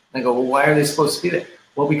 And I go, well, why are they supposed to be there?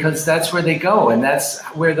 Well, because that's where they go, and that's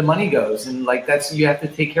where the money goes. And that's, you have to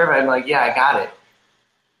take care of it. I'm like, yeah, I got it.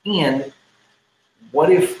 And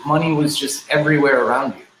what if money was just everywhere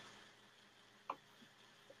around you?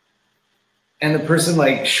 And the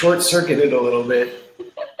person short-circuited a little bit,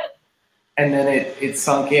 and then it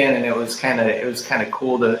sunk in, and it was kind of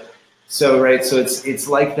cool to. So right, so it's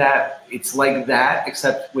like that. It's like that,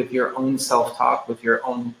 except with your own self-talk, with your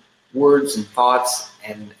own words and thoughts,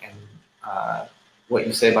 and what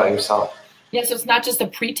you say about yourself. Yeah, so it's not just a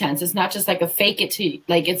pretense. It's not just a fake it to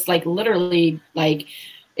it's literally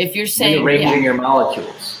If you're saying rearranging your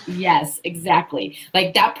molecules. Yes, exactly.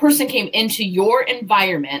 Like that person came into your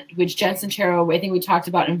environment, which Jen Sincero, I think we talked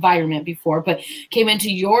about environment before, but came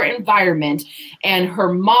into your environment and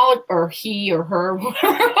her or he or her,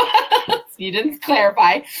 you didn't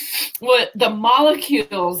clarify, what the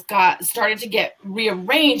molecules started to get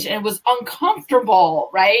rearranged and it was uncomfortable,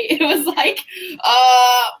 right? It was like,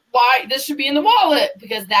 why this should be in the wallet,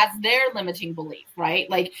 because that's their limiting belief, right?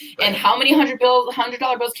 Like, and how many $100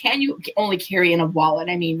 bills can you only carry in a wallet?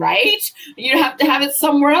 I mean, right? You have to have it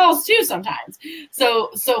somewhere else too sometimes.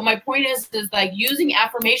 So my point is like using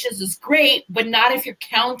affirmations is great, but not if you're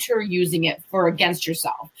counter using it for against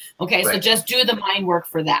yourself. Okay, right. So just do the mind work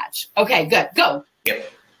for that. Okay, good, go.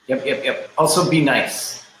 Yep. Also be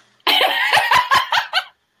nice.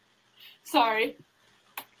 Sorry.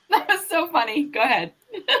 That was so funny. Go ahead.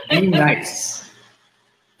 Be nice.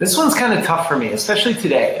 This one's kind of tough for me, especially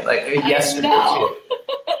today. Like yesterday too.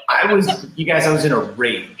 I was in a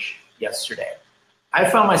rage yesterday. I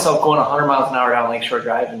found myself going 100 miles an hour down Lakeshore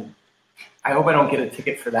Drive, and I hope I don't get a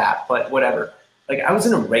ticket for that, but whatever. Like I was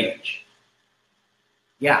in a rage.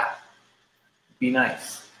 Yeah. Be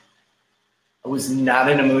nice. I was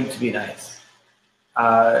not in a mood to be nice.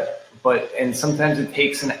 And sometimes it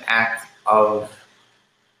takes an act of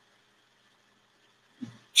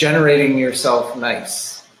generating yourself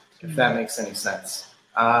nice, if that makes any sense.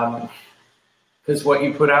 Because what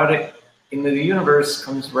you put out into the universe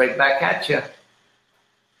comes right back at you.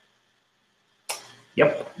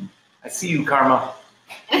 Yep. I see you, karma.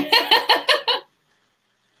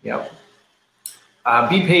 Yep.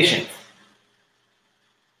 Be patient.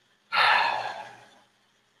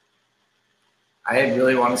 I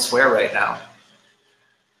really want to swear right now.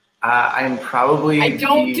 I'm probably... I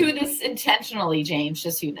don't do this intentionally, James,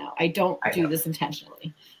 just so you know. I don't do this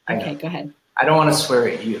intentionally. Okay, go ahead. I don't want to swear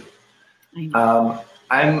at you. I know.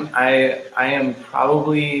 I am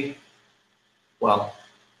probably, well...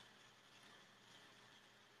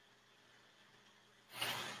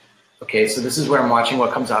 Okay, so this is where I'm watching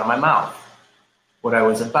what comes out of my mouth. What I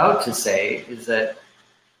was about to say is that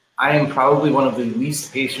I am probably one of the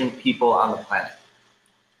least patient people on the planet.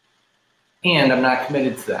 And I'm not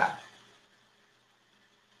committed to that.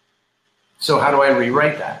 So how do I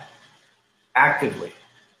rewrite that? Actively,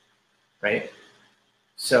 right?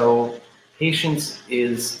 So patience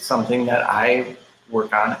is something that I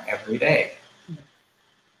work on every day.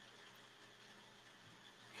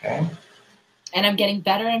 Okay? And I'm getting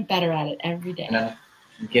better and better at it every day. And I'm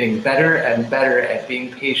getting better and better at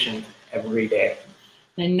being patient every day.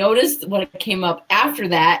 And notice what came up after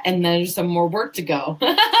that, and there's some more work to go.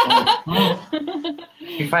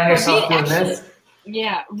 You find yourself doing this?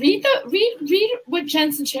 Yeah, read what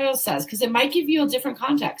Jen Sincero says, because it might give you a different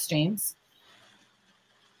context, James.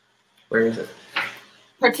 Where is it?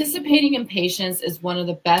 Participating in patience is one of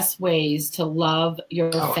the best ways to love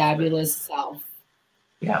your fabulous self.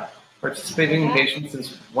 Yeah, participating in patience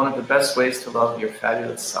is one of the best ways to love your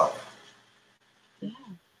fabulous self. Yeah.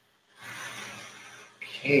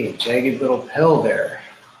 Okay, jagged little pill there.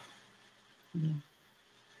 Yeah.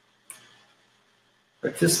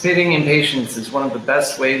 Participating in patience is one of the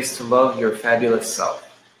best ways to love your fabulous self.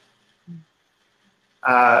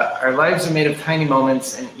 Our lives are made of tiny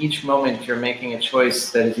moments, and each moment you're making a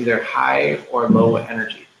choice that is either high or low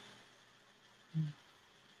energy.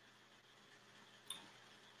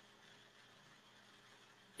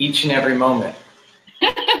 Each and every moment.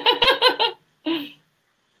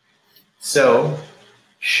 So,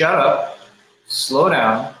 shut up, slow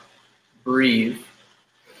down, breathe,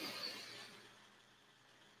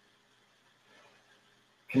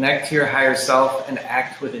 connect to your higher self, and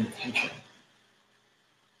act with intention.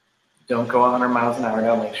 Don't go 100 miles an hour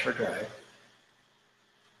down Lakeshore Drive.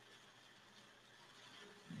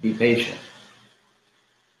 Be patient.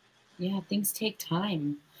 Yeah, things take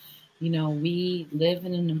time. You know, we live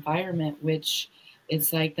in an environment which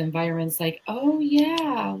it's like the environment's like, oh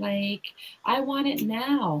yeah, like I want it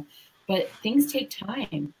now. But things take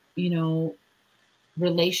time. You know,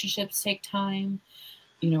 relationships take time.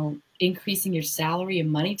 You know, increasing your salary and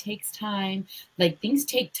money takes time. Like things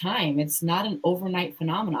take time. It's not an overnight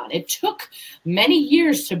phenomenon. It took many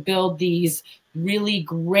years to build these really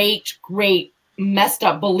great messed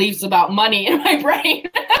up beliefs about money in my brain.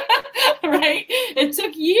 Right? It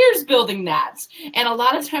took years building that. And a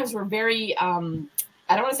lot of times we're very, I don't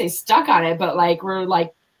want to say stuck on it, but like we're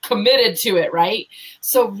like committed to it, right?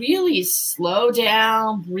 So really slow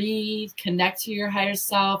down, breathe, connect to your higher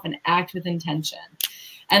self, and act with intention.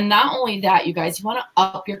 And not only that, you guys, you want to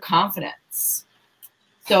up your confidence.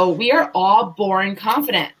 So we are all born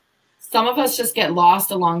confident. Some of us just get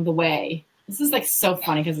lost along the way. This is like so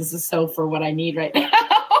funny because this is so for what I need right now.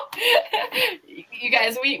 You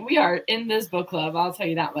guys, we are in this book club. I'll tell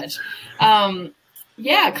you that much.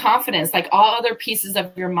 Yeah, confidence, like all other pieces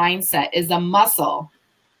of your mindset, is a muscle,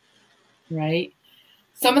 right?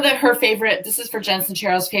 Some of her favorite, this is for Jensen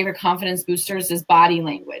Cheryl's favorite confidence boosters, is body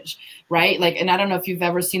language, right? Like, and I don't know if you've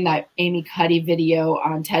ever seen that Amy Cuddy video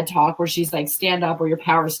on TED Talk where she's like, stand up or your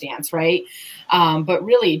power stance, right? But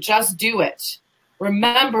really, just do it.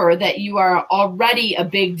 Remember that you are already a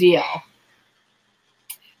big deal.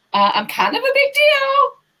 I'm kind of a big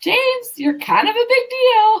deal. James, you're kind of a big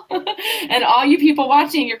deal. And all you people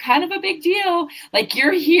watching, you're kind of a big deal. Like,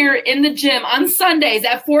 you're here in the gym on Sundays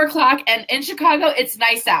at 4 o'clock, and in Chicago, it's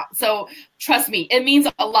nice out. So trust me, it means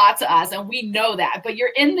a lot to us, and we know that. But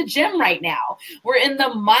you're in the gym right now. We're in the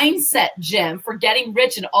mindset gym for getting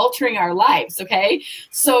rich and altering our lives, okay?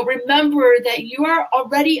 So remember that you are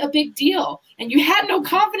already a big deal, and you had no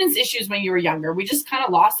confidence issues when you were younger. We just kind of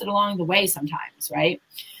lost it along the way sometimes, right?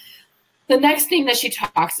 The next thing that she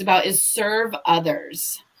talks about is serve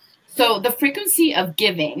others. So the frequency of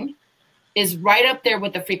giving is right up there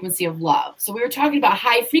with the frequency of love. So we were talking about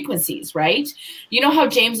high frequencies, right? You know how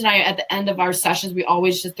James and I, at the end of our sessions, we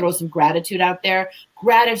always just throw some gratitude out there?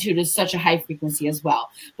 Gratitude is such a high frequency as well.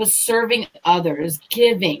 But serving others,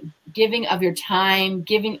 giving of your time,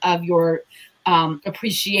 giving of your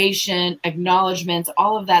appreciation, acknowledgement,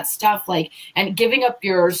 all of that stuff, like, and giving up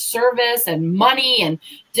your service and money and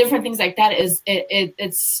different things like that,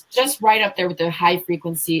 it's just right up there with the high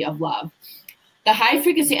frequency of love. The high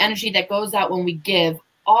frequency energy that goes out when we give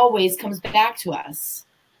always comes back to us.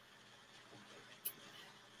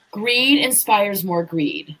 Greed inspires more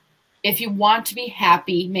greed. If you want to be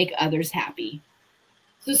happy, make others happy.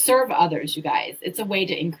 So serve others, you guys. It's a way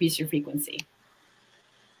to increase your frequency.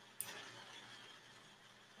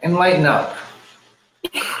 And lighten up.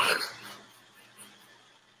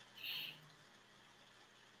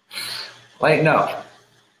 Lighten up.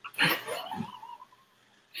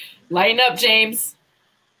 Lighten up, James.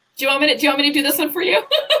 Do you want me to do this one for you?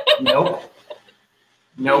 Nope.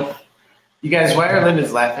 You guys, why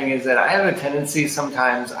Erlinda's laughing is that I had a tendency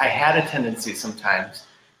sometimes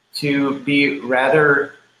to be rather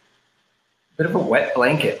a bit of a wet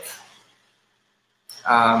blanket.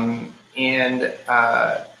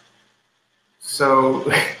 So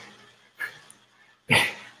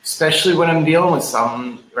especially when I'm dealing with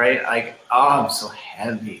something, right? Like, oh, I'm so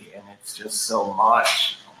heavy and it's just so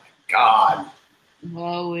much. Oh my God.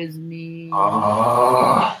 Woe is me.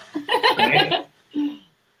 Oh. Right?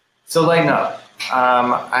 So lighten up.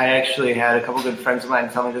 I actually had a couple good friends of mine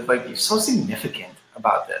tell me that, like, you're so significant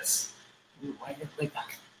about this. Like,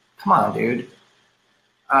 come on, dude.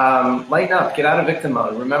 Lighten up, get out of victim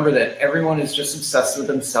mode. Remember that everyone is just obsessed with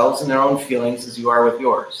themselves and their own feelings as you are with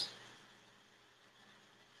yours.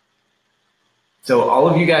 So all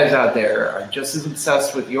of you guys out there are just as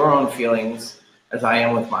obsessed with your own feelings as I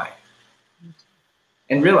am with mine.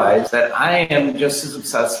 And realize that I am just as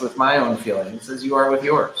obsessed with my own feelings as you are with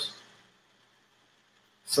yours.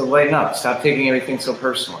 So lighten up, stop taking everything so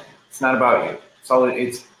personally. It's not about you.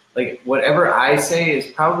 It's like, whatever I say is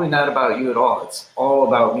probably not about you at all. It's all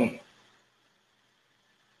about me.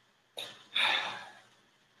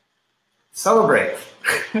 Celebrate.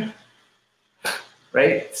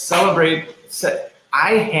 Right? Celebrate.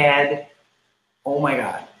 Oh my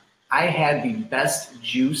God, I had the best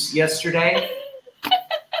juice yesterday.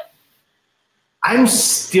 I'm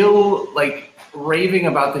still like raving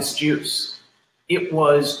about this juice. It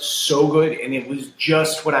was so good, and it was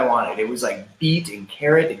just what I wanted. It was like beet and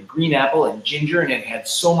carrot and green apple and ginger, and it had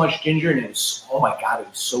so much ginger, and it was, oh my God, it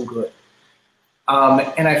was so good.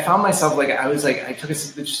 And I found myself like, I took a sip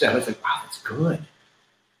of the juice, and I was like, wow, that's good. And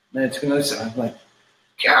then I took another sip, and I'm like,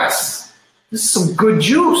 yes, this is some good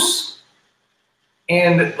juice.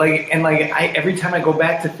 And every time I go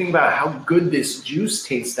back to think about how good this juice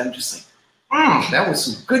tastes, I'm just like, that was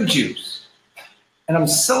some good juice. And I'm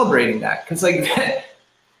celebrating that because like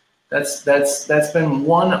that's been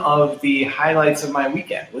one of the highlights of my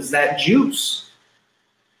weekend, was that juice.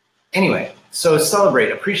 Anyway, so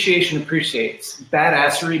celebrate. Appreciation appreciates.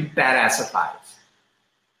 Badassery badassifies.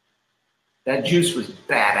 That juice was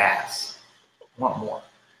badass. I want more.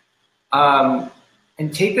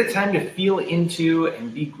 And take the time to feel into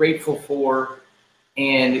and be grateful for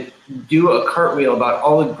and do a cartwheel about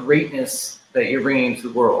all the greatness that you're bringing into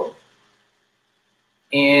the world.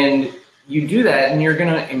 And you do that, and you're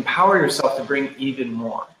going to empower yourself to bring even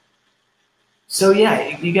more. So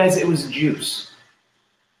yeah, you guys, it was juice.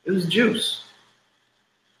 It was juice.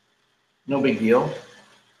 No big deal.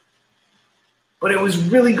 But it was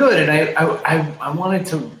really good, and I wanted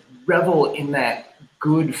to revel in that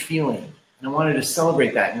good feeling. And I wanted to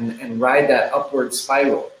celebrate that and ride that upward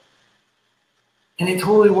spiral. And it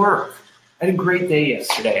totally worked. I had a great day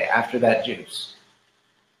yesterday after that juice.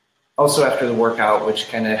 Also after the workout, which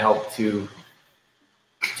kind of helped to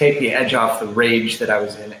take the edge off the rage that I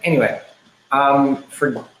was in. Anyway,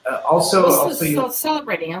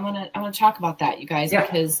 celebrating. I want to talk about that, you guys,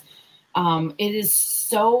 because it is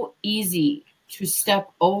so easy to step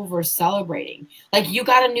over celebrating. Like you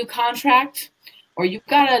got a new contract, or you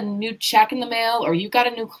got a new check in the mail, or you got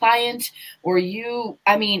a new client, or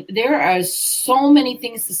there are so many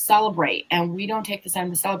things to celebrate, and we don't take the time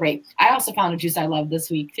to celebrate. I also found a juice I love this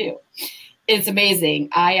week too. It's amazing.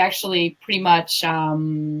 I actually pretty much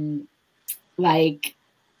went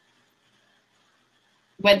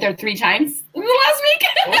there 3 times in the last week.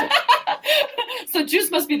 Oh. So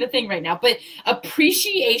juice must be the thing right now. But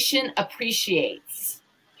appreciation appreciates.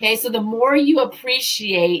 Okay, so the more you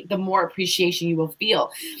appreciate, the more appreciation you will feel.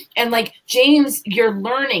 And like James, you're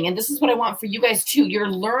learning, and this is what I want for you guys too. You're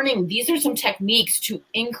learning. These are some techniques to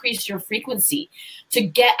increase your frequency, to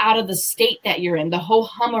get out of the state that you're in, the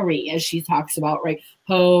ho-hummery, as she talks about, right?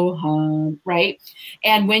 Ho-hum, right?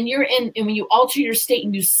 And when you're in, and when you alter your state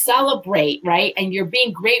and you celebrate, right? And you're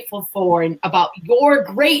being grateful for and about your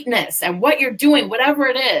greatness and what you're doing, whatever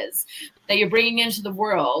it is that you're bringing into the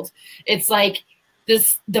world, it's like,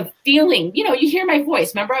 the feeling, you hear my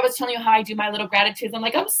voice. Remember I was telling you how I do my little gratitudes? I'm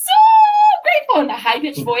like, I'm so grateful in a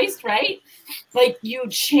high-pitched voice, right? Like you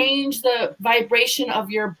change the vibration of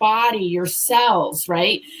your body, your cells,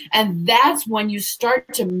 right? And that's when you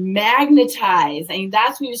start to magnetize, and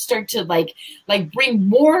that's when you start to like bring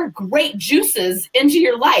more great juices into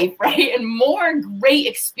your life, right? And more great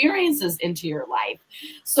experiences into your life.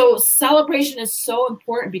 So celebration is so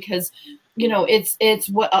important because,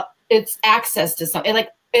 it's access to something.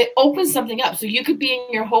 Like it opens something up. So you could be in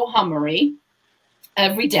your ho-hummery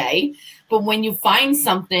every day, but when you find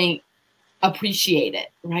something, appreciate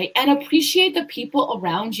it, right? And appreciate the people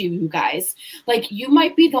around you, you guys. Like you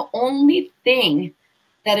might be the only thing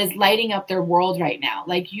that is lighting up their world right now.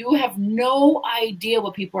 Like you have no idea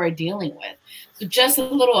what people are dealing with. So just a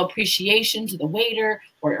little appreciation to the waiter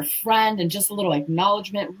or your friend and just a little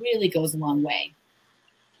acknowledgement really goes a long way.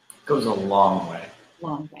 Goes a long way.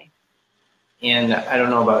 Long way. And I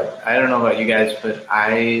don't know about you guys, but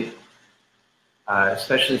I,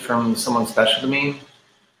 especially from someone special to me,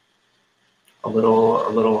 a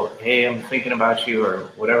little, hey, I'm thinking about you,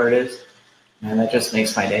 or whatever it is, man, that just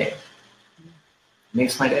makes my day.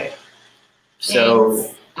 Makes my day. So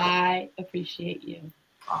thanks. I appreciate you.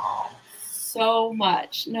 Oh. So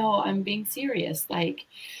much. No, I'm being serious. Like,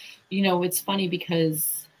 it's funny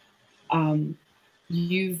because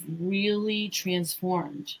you've really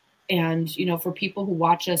transformed. And, for people who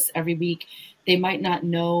watch us every week, they might not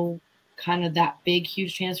know kind of that big,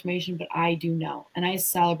 huge transformation, but I do know. And I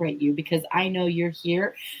celebrate you because I know you're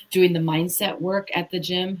here doing the mindset work at the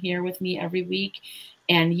gym here with me every week.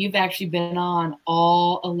 And you've actually been on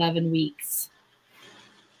all 11 weeks.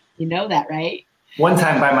 You know that, right? One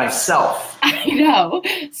time by myself. I know.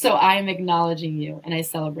 So I'm acknowledging you and I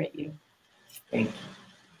celebrate you. Thank you.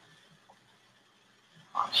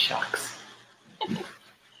 Oh, shucks.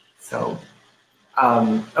 So,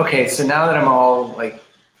 okay, so now that I'm all like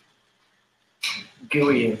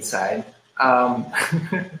gooey inside,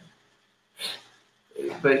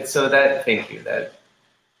 but so thank you.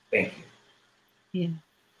 Yeah.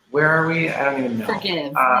 Where are we? I don't even know.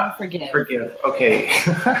 Forgive. Forgive. Okay.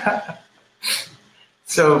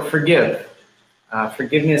 So forgive.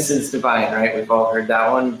 Forgiveness is divine, right? We've all heard that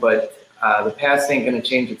one, but the past ain't going to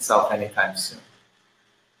change itself anytime soon.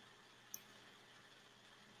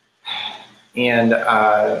 And,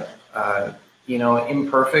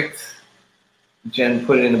 imperfect, Jen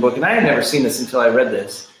put it in the book, and I had never seen this until I read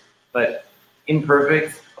this, but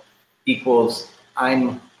imperfect equals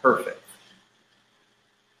I'm perfect,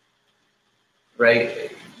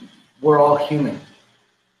 right? We're all human.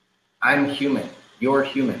 I'm human. You're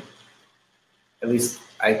human. At least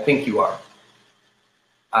I think you are.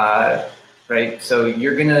 Right? So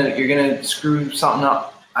you're gonna screw something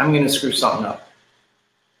up. I'm gonna screw something up.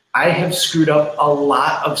 I have screwed up a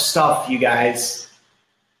lot of stuff, you guys.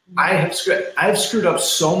 I've screwed up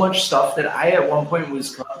so much stuff that I at one point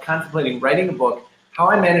was contemplating writing a book, how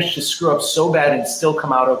I managed to screw up so bad and still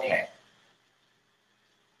come out okay.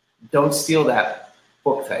 Don't steal that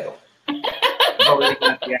book title. I've already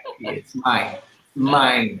got the IP. It's mine.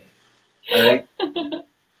 Mine. All right?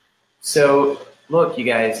 So look, you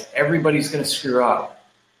guys, everybody's going to screw up.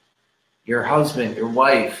 Your husband, your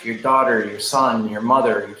wife, your daughter, your son, your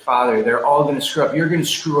mother, your father, they're all going to screw up. You're going to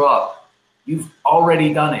screw up. You've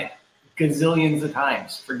already done it. gazillions of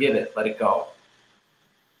times. Forgive it. Let it go.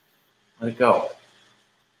 Let it go.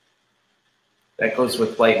 That goes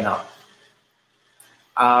with lighten up.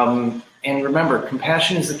 And remember,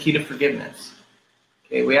 compassion is the key to forgiveness.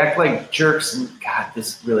 Okay, we act like jerks, and God,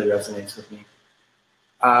 this really resonates with me.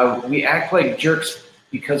 We act like jerks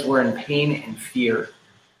because we're in pain and fear,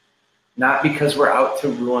 not because we're out to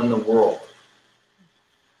ruin the world.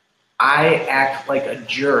 I act like a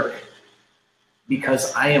jerk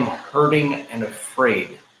because I am hurting and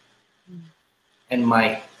afraid. And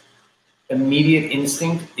my immediate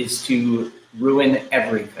instinct is to ruin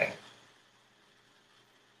everything.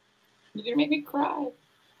 You're going to make me cry.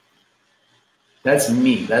 That's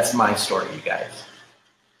me. That's my story, you guys.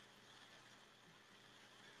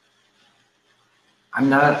 I'm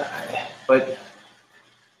not, but,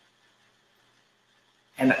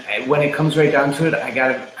 and when it comes right down to it,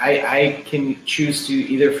 I can choose to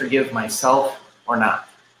either forgive myself or not.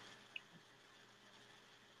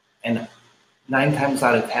 And 9 times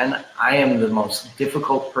out of 10, I am the most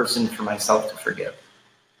difficult person for myself to forgive.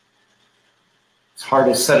 It's hard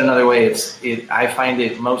to said another way. I find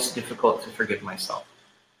it most difficult to forgive myself.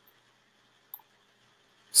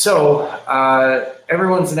 So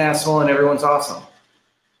everyone's an asshole and everyone's awesome.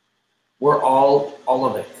 We're all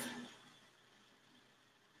of it.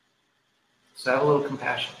 So have a little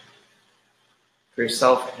compassion for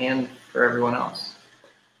yourself and for everyone else.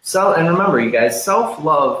 And remember, you guys,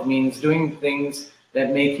 self-love means doing things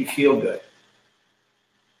that make you feel good.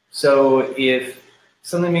 So if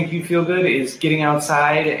something that makes you feel good is getting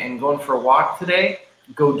outside and going for a walk today,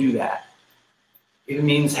 go do that. If it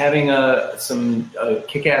means having some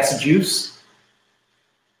kick-ass juice,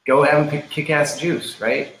 go have a kick-ass juice,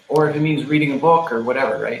 right? Or if it means reading a book or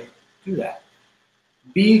whatever, right? Do that.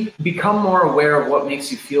 Become more aware of what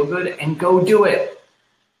makes you feel good and go do it.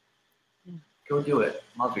 Go do it.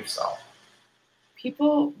 Love yourself.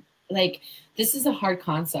 People, this is a hard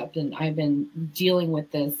concept, and I've been dealing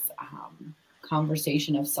with this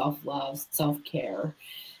conversation of self-love, self-care.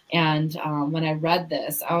 And when I read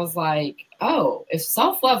this, I was like, oh, if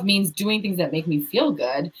self-love means doing things that make me feel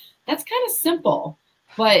good, that's kind of simple.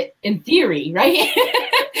 But in theory, right?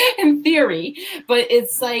 In theory, but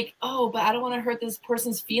it's like, oh, but I don't want to hurt this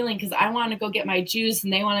person's feeling because I want to go get my juice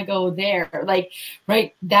and they want to go there.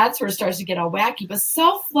 Right? That's where it starts to get all wacky. But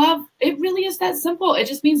self-love, it really is that simple. It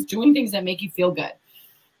just means doing things that make you feel good.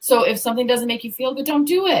 So if something doesn't make you feel good, don't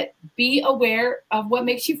do it. Be aware of what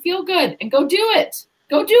makes you feel good and go do it.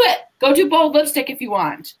 Go do it. Go do bold lipstick if you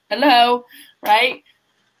want. Hello, right?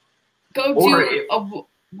 Go do a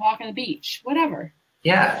walk on the beach, whatever.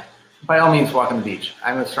 Yeah, by all means, walk on the beach.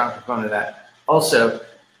 I'm a strong proponent of that. Also,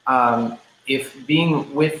 if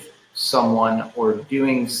being with someone or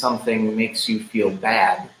doing something makes you feel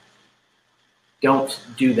bad, don't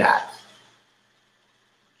do that.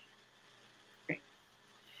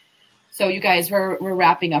 So you guys, we're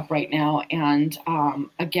wrapping up right now. And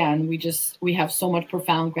again, we have so much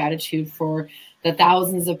profound gratitude for the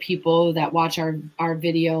thousands of people that watch our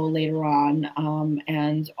video later on,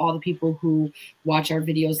 and all the people who watch our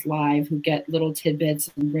videos live, who get little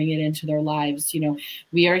tidbits and bring it into their lives. You know,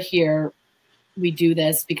 we are here. We do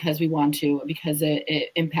this because we want to, because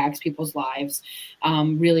it impacts people's lives.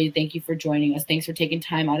 Really, thank you for joining us. Thanks for taking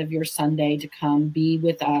time out of your Sunday to come be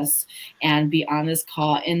with us and be on this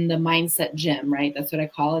call in the Mindset Gym, right? That's what I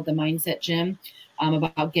call it, the Mindset Gym,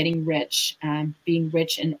 about getting rich, being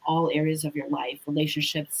rich in all areas of your life,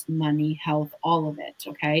 relationships, money, health, all of it,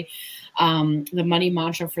 okay? The money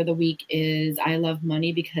mantra for the week is, I love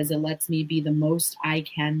money because it lets me be the most I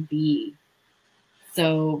can be.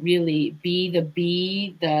 So really be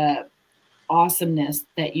the awesomeness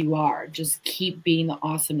that you are. Just keep being the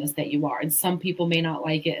awesomeness that you are. And some people may not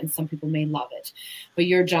like it and some people may love it. But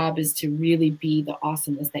your job is to really be the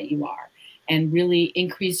awesomeness that you are and really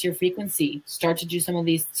increase your frequency. Start to do some of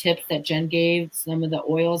these tips that Jen gave, some of the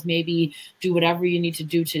oils, maybe do whatever you need to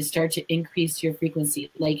do to start to increase your frequency.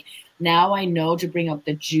 Like now I know to bring up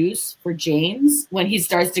the juice for James when he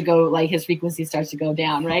starts to go, like his frequency starts to go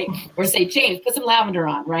down, right? Or say, James, put some lavender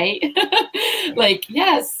on, right? Like,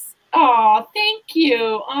 yes. Oh, thank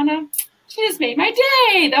you, Anna. She just made my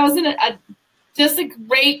day. That was just a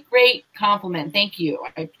great, great compliment. Thank you.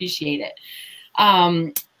 I appreciate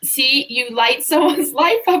it. See, you light someone's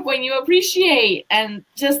life up when you appreciate, and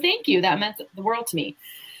just thank you. That meant the world to me.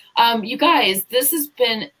 You guys, this has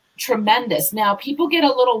been tremendous. Now, people get a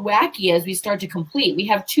little wacky as we start to complete. We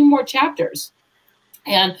have 2 more chapters.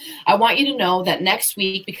 And I want you to know that next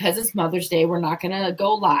week, because it's Mother's Day, we're not going to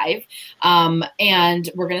go live, and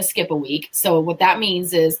we're going to skip a week. So what that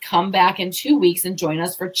means is come back in 2 weeks and join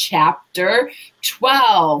us for chapter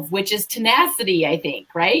 12, which is tenacity, I think,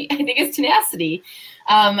 right? I think it's tenacity.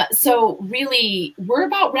 So really, we're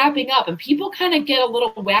about wrapping up, and people kind of get a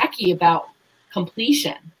little wacky about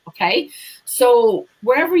completion. Okay. So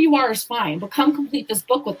wherever you are is fine, but come complete this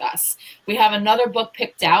book with us. We have another book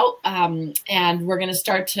picked out, and we're going to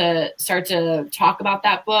start to talk about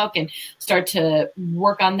that book and start to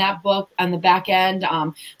work on that book on the back end.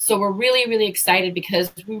 So we're really, really excited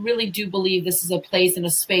because we really do believe this is a place and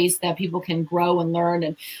a space that people can grow and learn.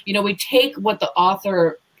 And, you know, we take what the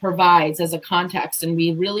author provides as a context and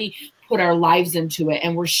we really put our lives into it,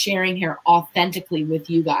 and we're sharing here authentically with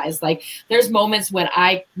you guys. Like, there's moments when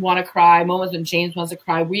I want to cry, moments when James wants to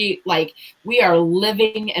cry. We are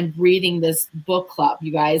living and breathing this book club,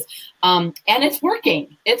 you guys. And it's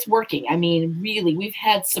working. It's working. I mean, really, we've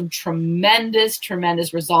had some tremendous,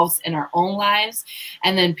 tremendous results in our own lives.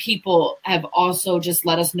 And then people have also just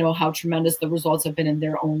let us know how tremendous the results have been in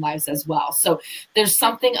their own lives as well. So there's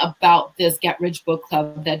something about this Get Rich Book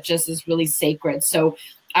Club that just is really sacred. So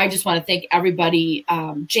I just want to thank everybody,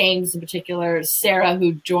 James in particular, Sarah,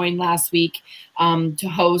 who joined last week to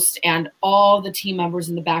host, and all the team members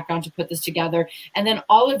in the background to put this together. And then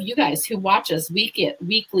all of you guys who watch us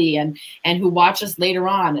weekly and who watch us later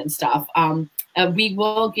on and stuff. We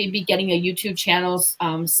will be getting a YouTube channel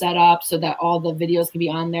set up so that all the videos can be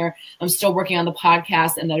on there. I'm still working on the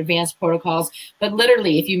podcast and the advanced protocols. But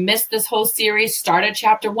literally, if you missed this whole series, start at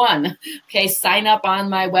chapter 1. Okay, sign up on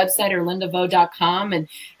my website, erlindavo.com,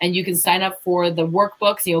 and you can sign up for the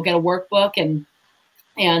workbooks. You'll get a workbook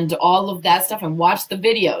and all of that stuff, and watch the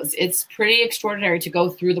videos. It's pretty extraordinary to go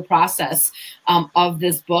through the process of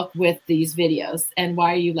this book with these videos. And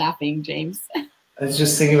why are you laughing, James? I was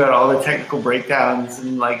just thinking about all the technical breakdowns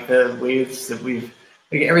and like the ways that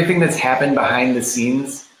like everything that's happened behind the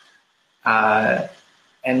scenes,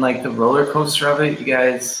 and like the roller coaster of it. You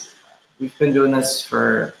guys, we've been doing this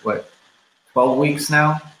for what, 12 weeks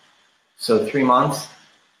now, so 3 months,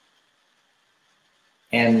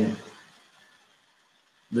 and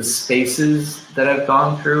the spaces that I've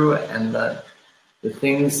gone through and the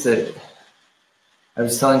things that I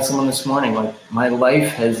was telling someone this morning, like my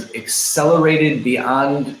life has accelerated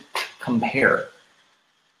beyond compare.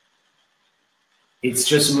 It's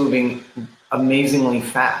just moving amazingly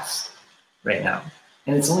fast right now.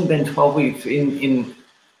 And it's only been 12 weeks in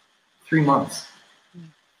 3 months.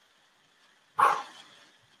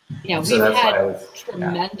 Yeah, so we've had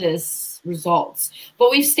tremendous results,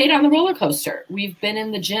 but we've stayed on the roller coaster. We've been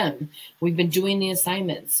in the gym. We've been doing the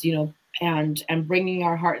assignments, you know, and bringing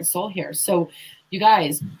our heart and soul here. So you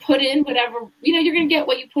guys put in whatever, you know, you're going to get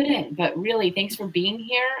what you put in, but really thanks for being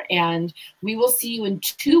here. And we will see you in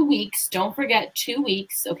 2 weeks. Don't forget 2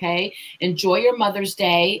 weeks. Okay. Enjoy your Mother's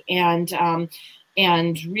Day and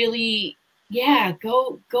really, yeah,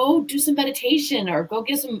 go do some meditation or go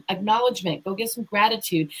get some acknowledgement, go get some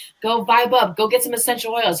gratitude, go vibe up, go get some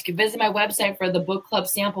essential oils. You can visit my website for the book club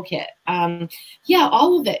sample kit. Yeah,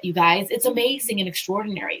 all of it, you guys. It's amazing and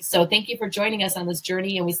extraordinary. So thank you for joining us on this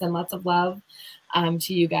journey, and we send lots of love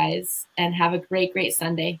to you guys, and have a great, great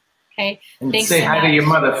Sunday. Okay. And thanks say so hi much to your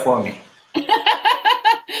mother for me.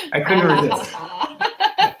 I couldn't resist.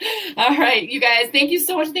 All right, you guys, thank you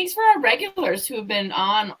so much. Thanks for our regulars who have been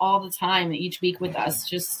on all the time each week with us.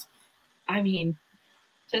 Just thank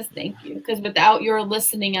you. Because without your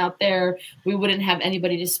listening out there, we wouldn't have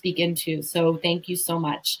anybody to speak into. So thank you so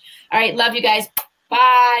much. All right, love you guys.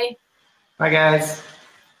 Bye. Bye, guys.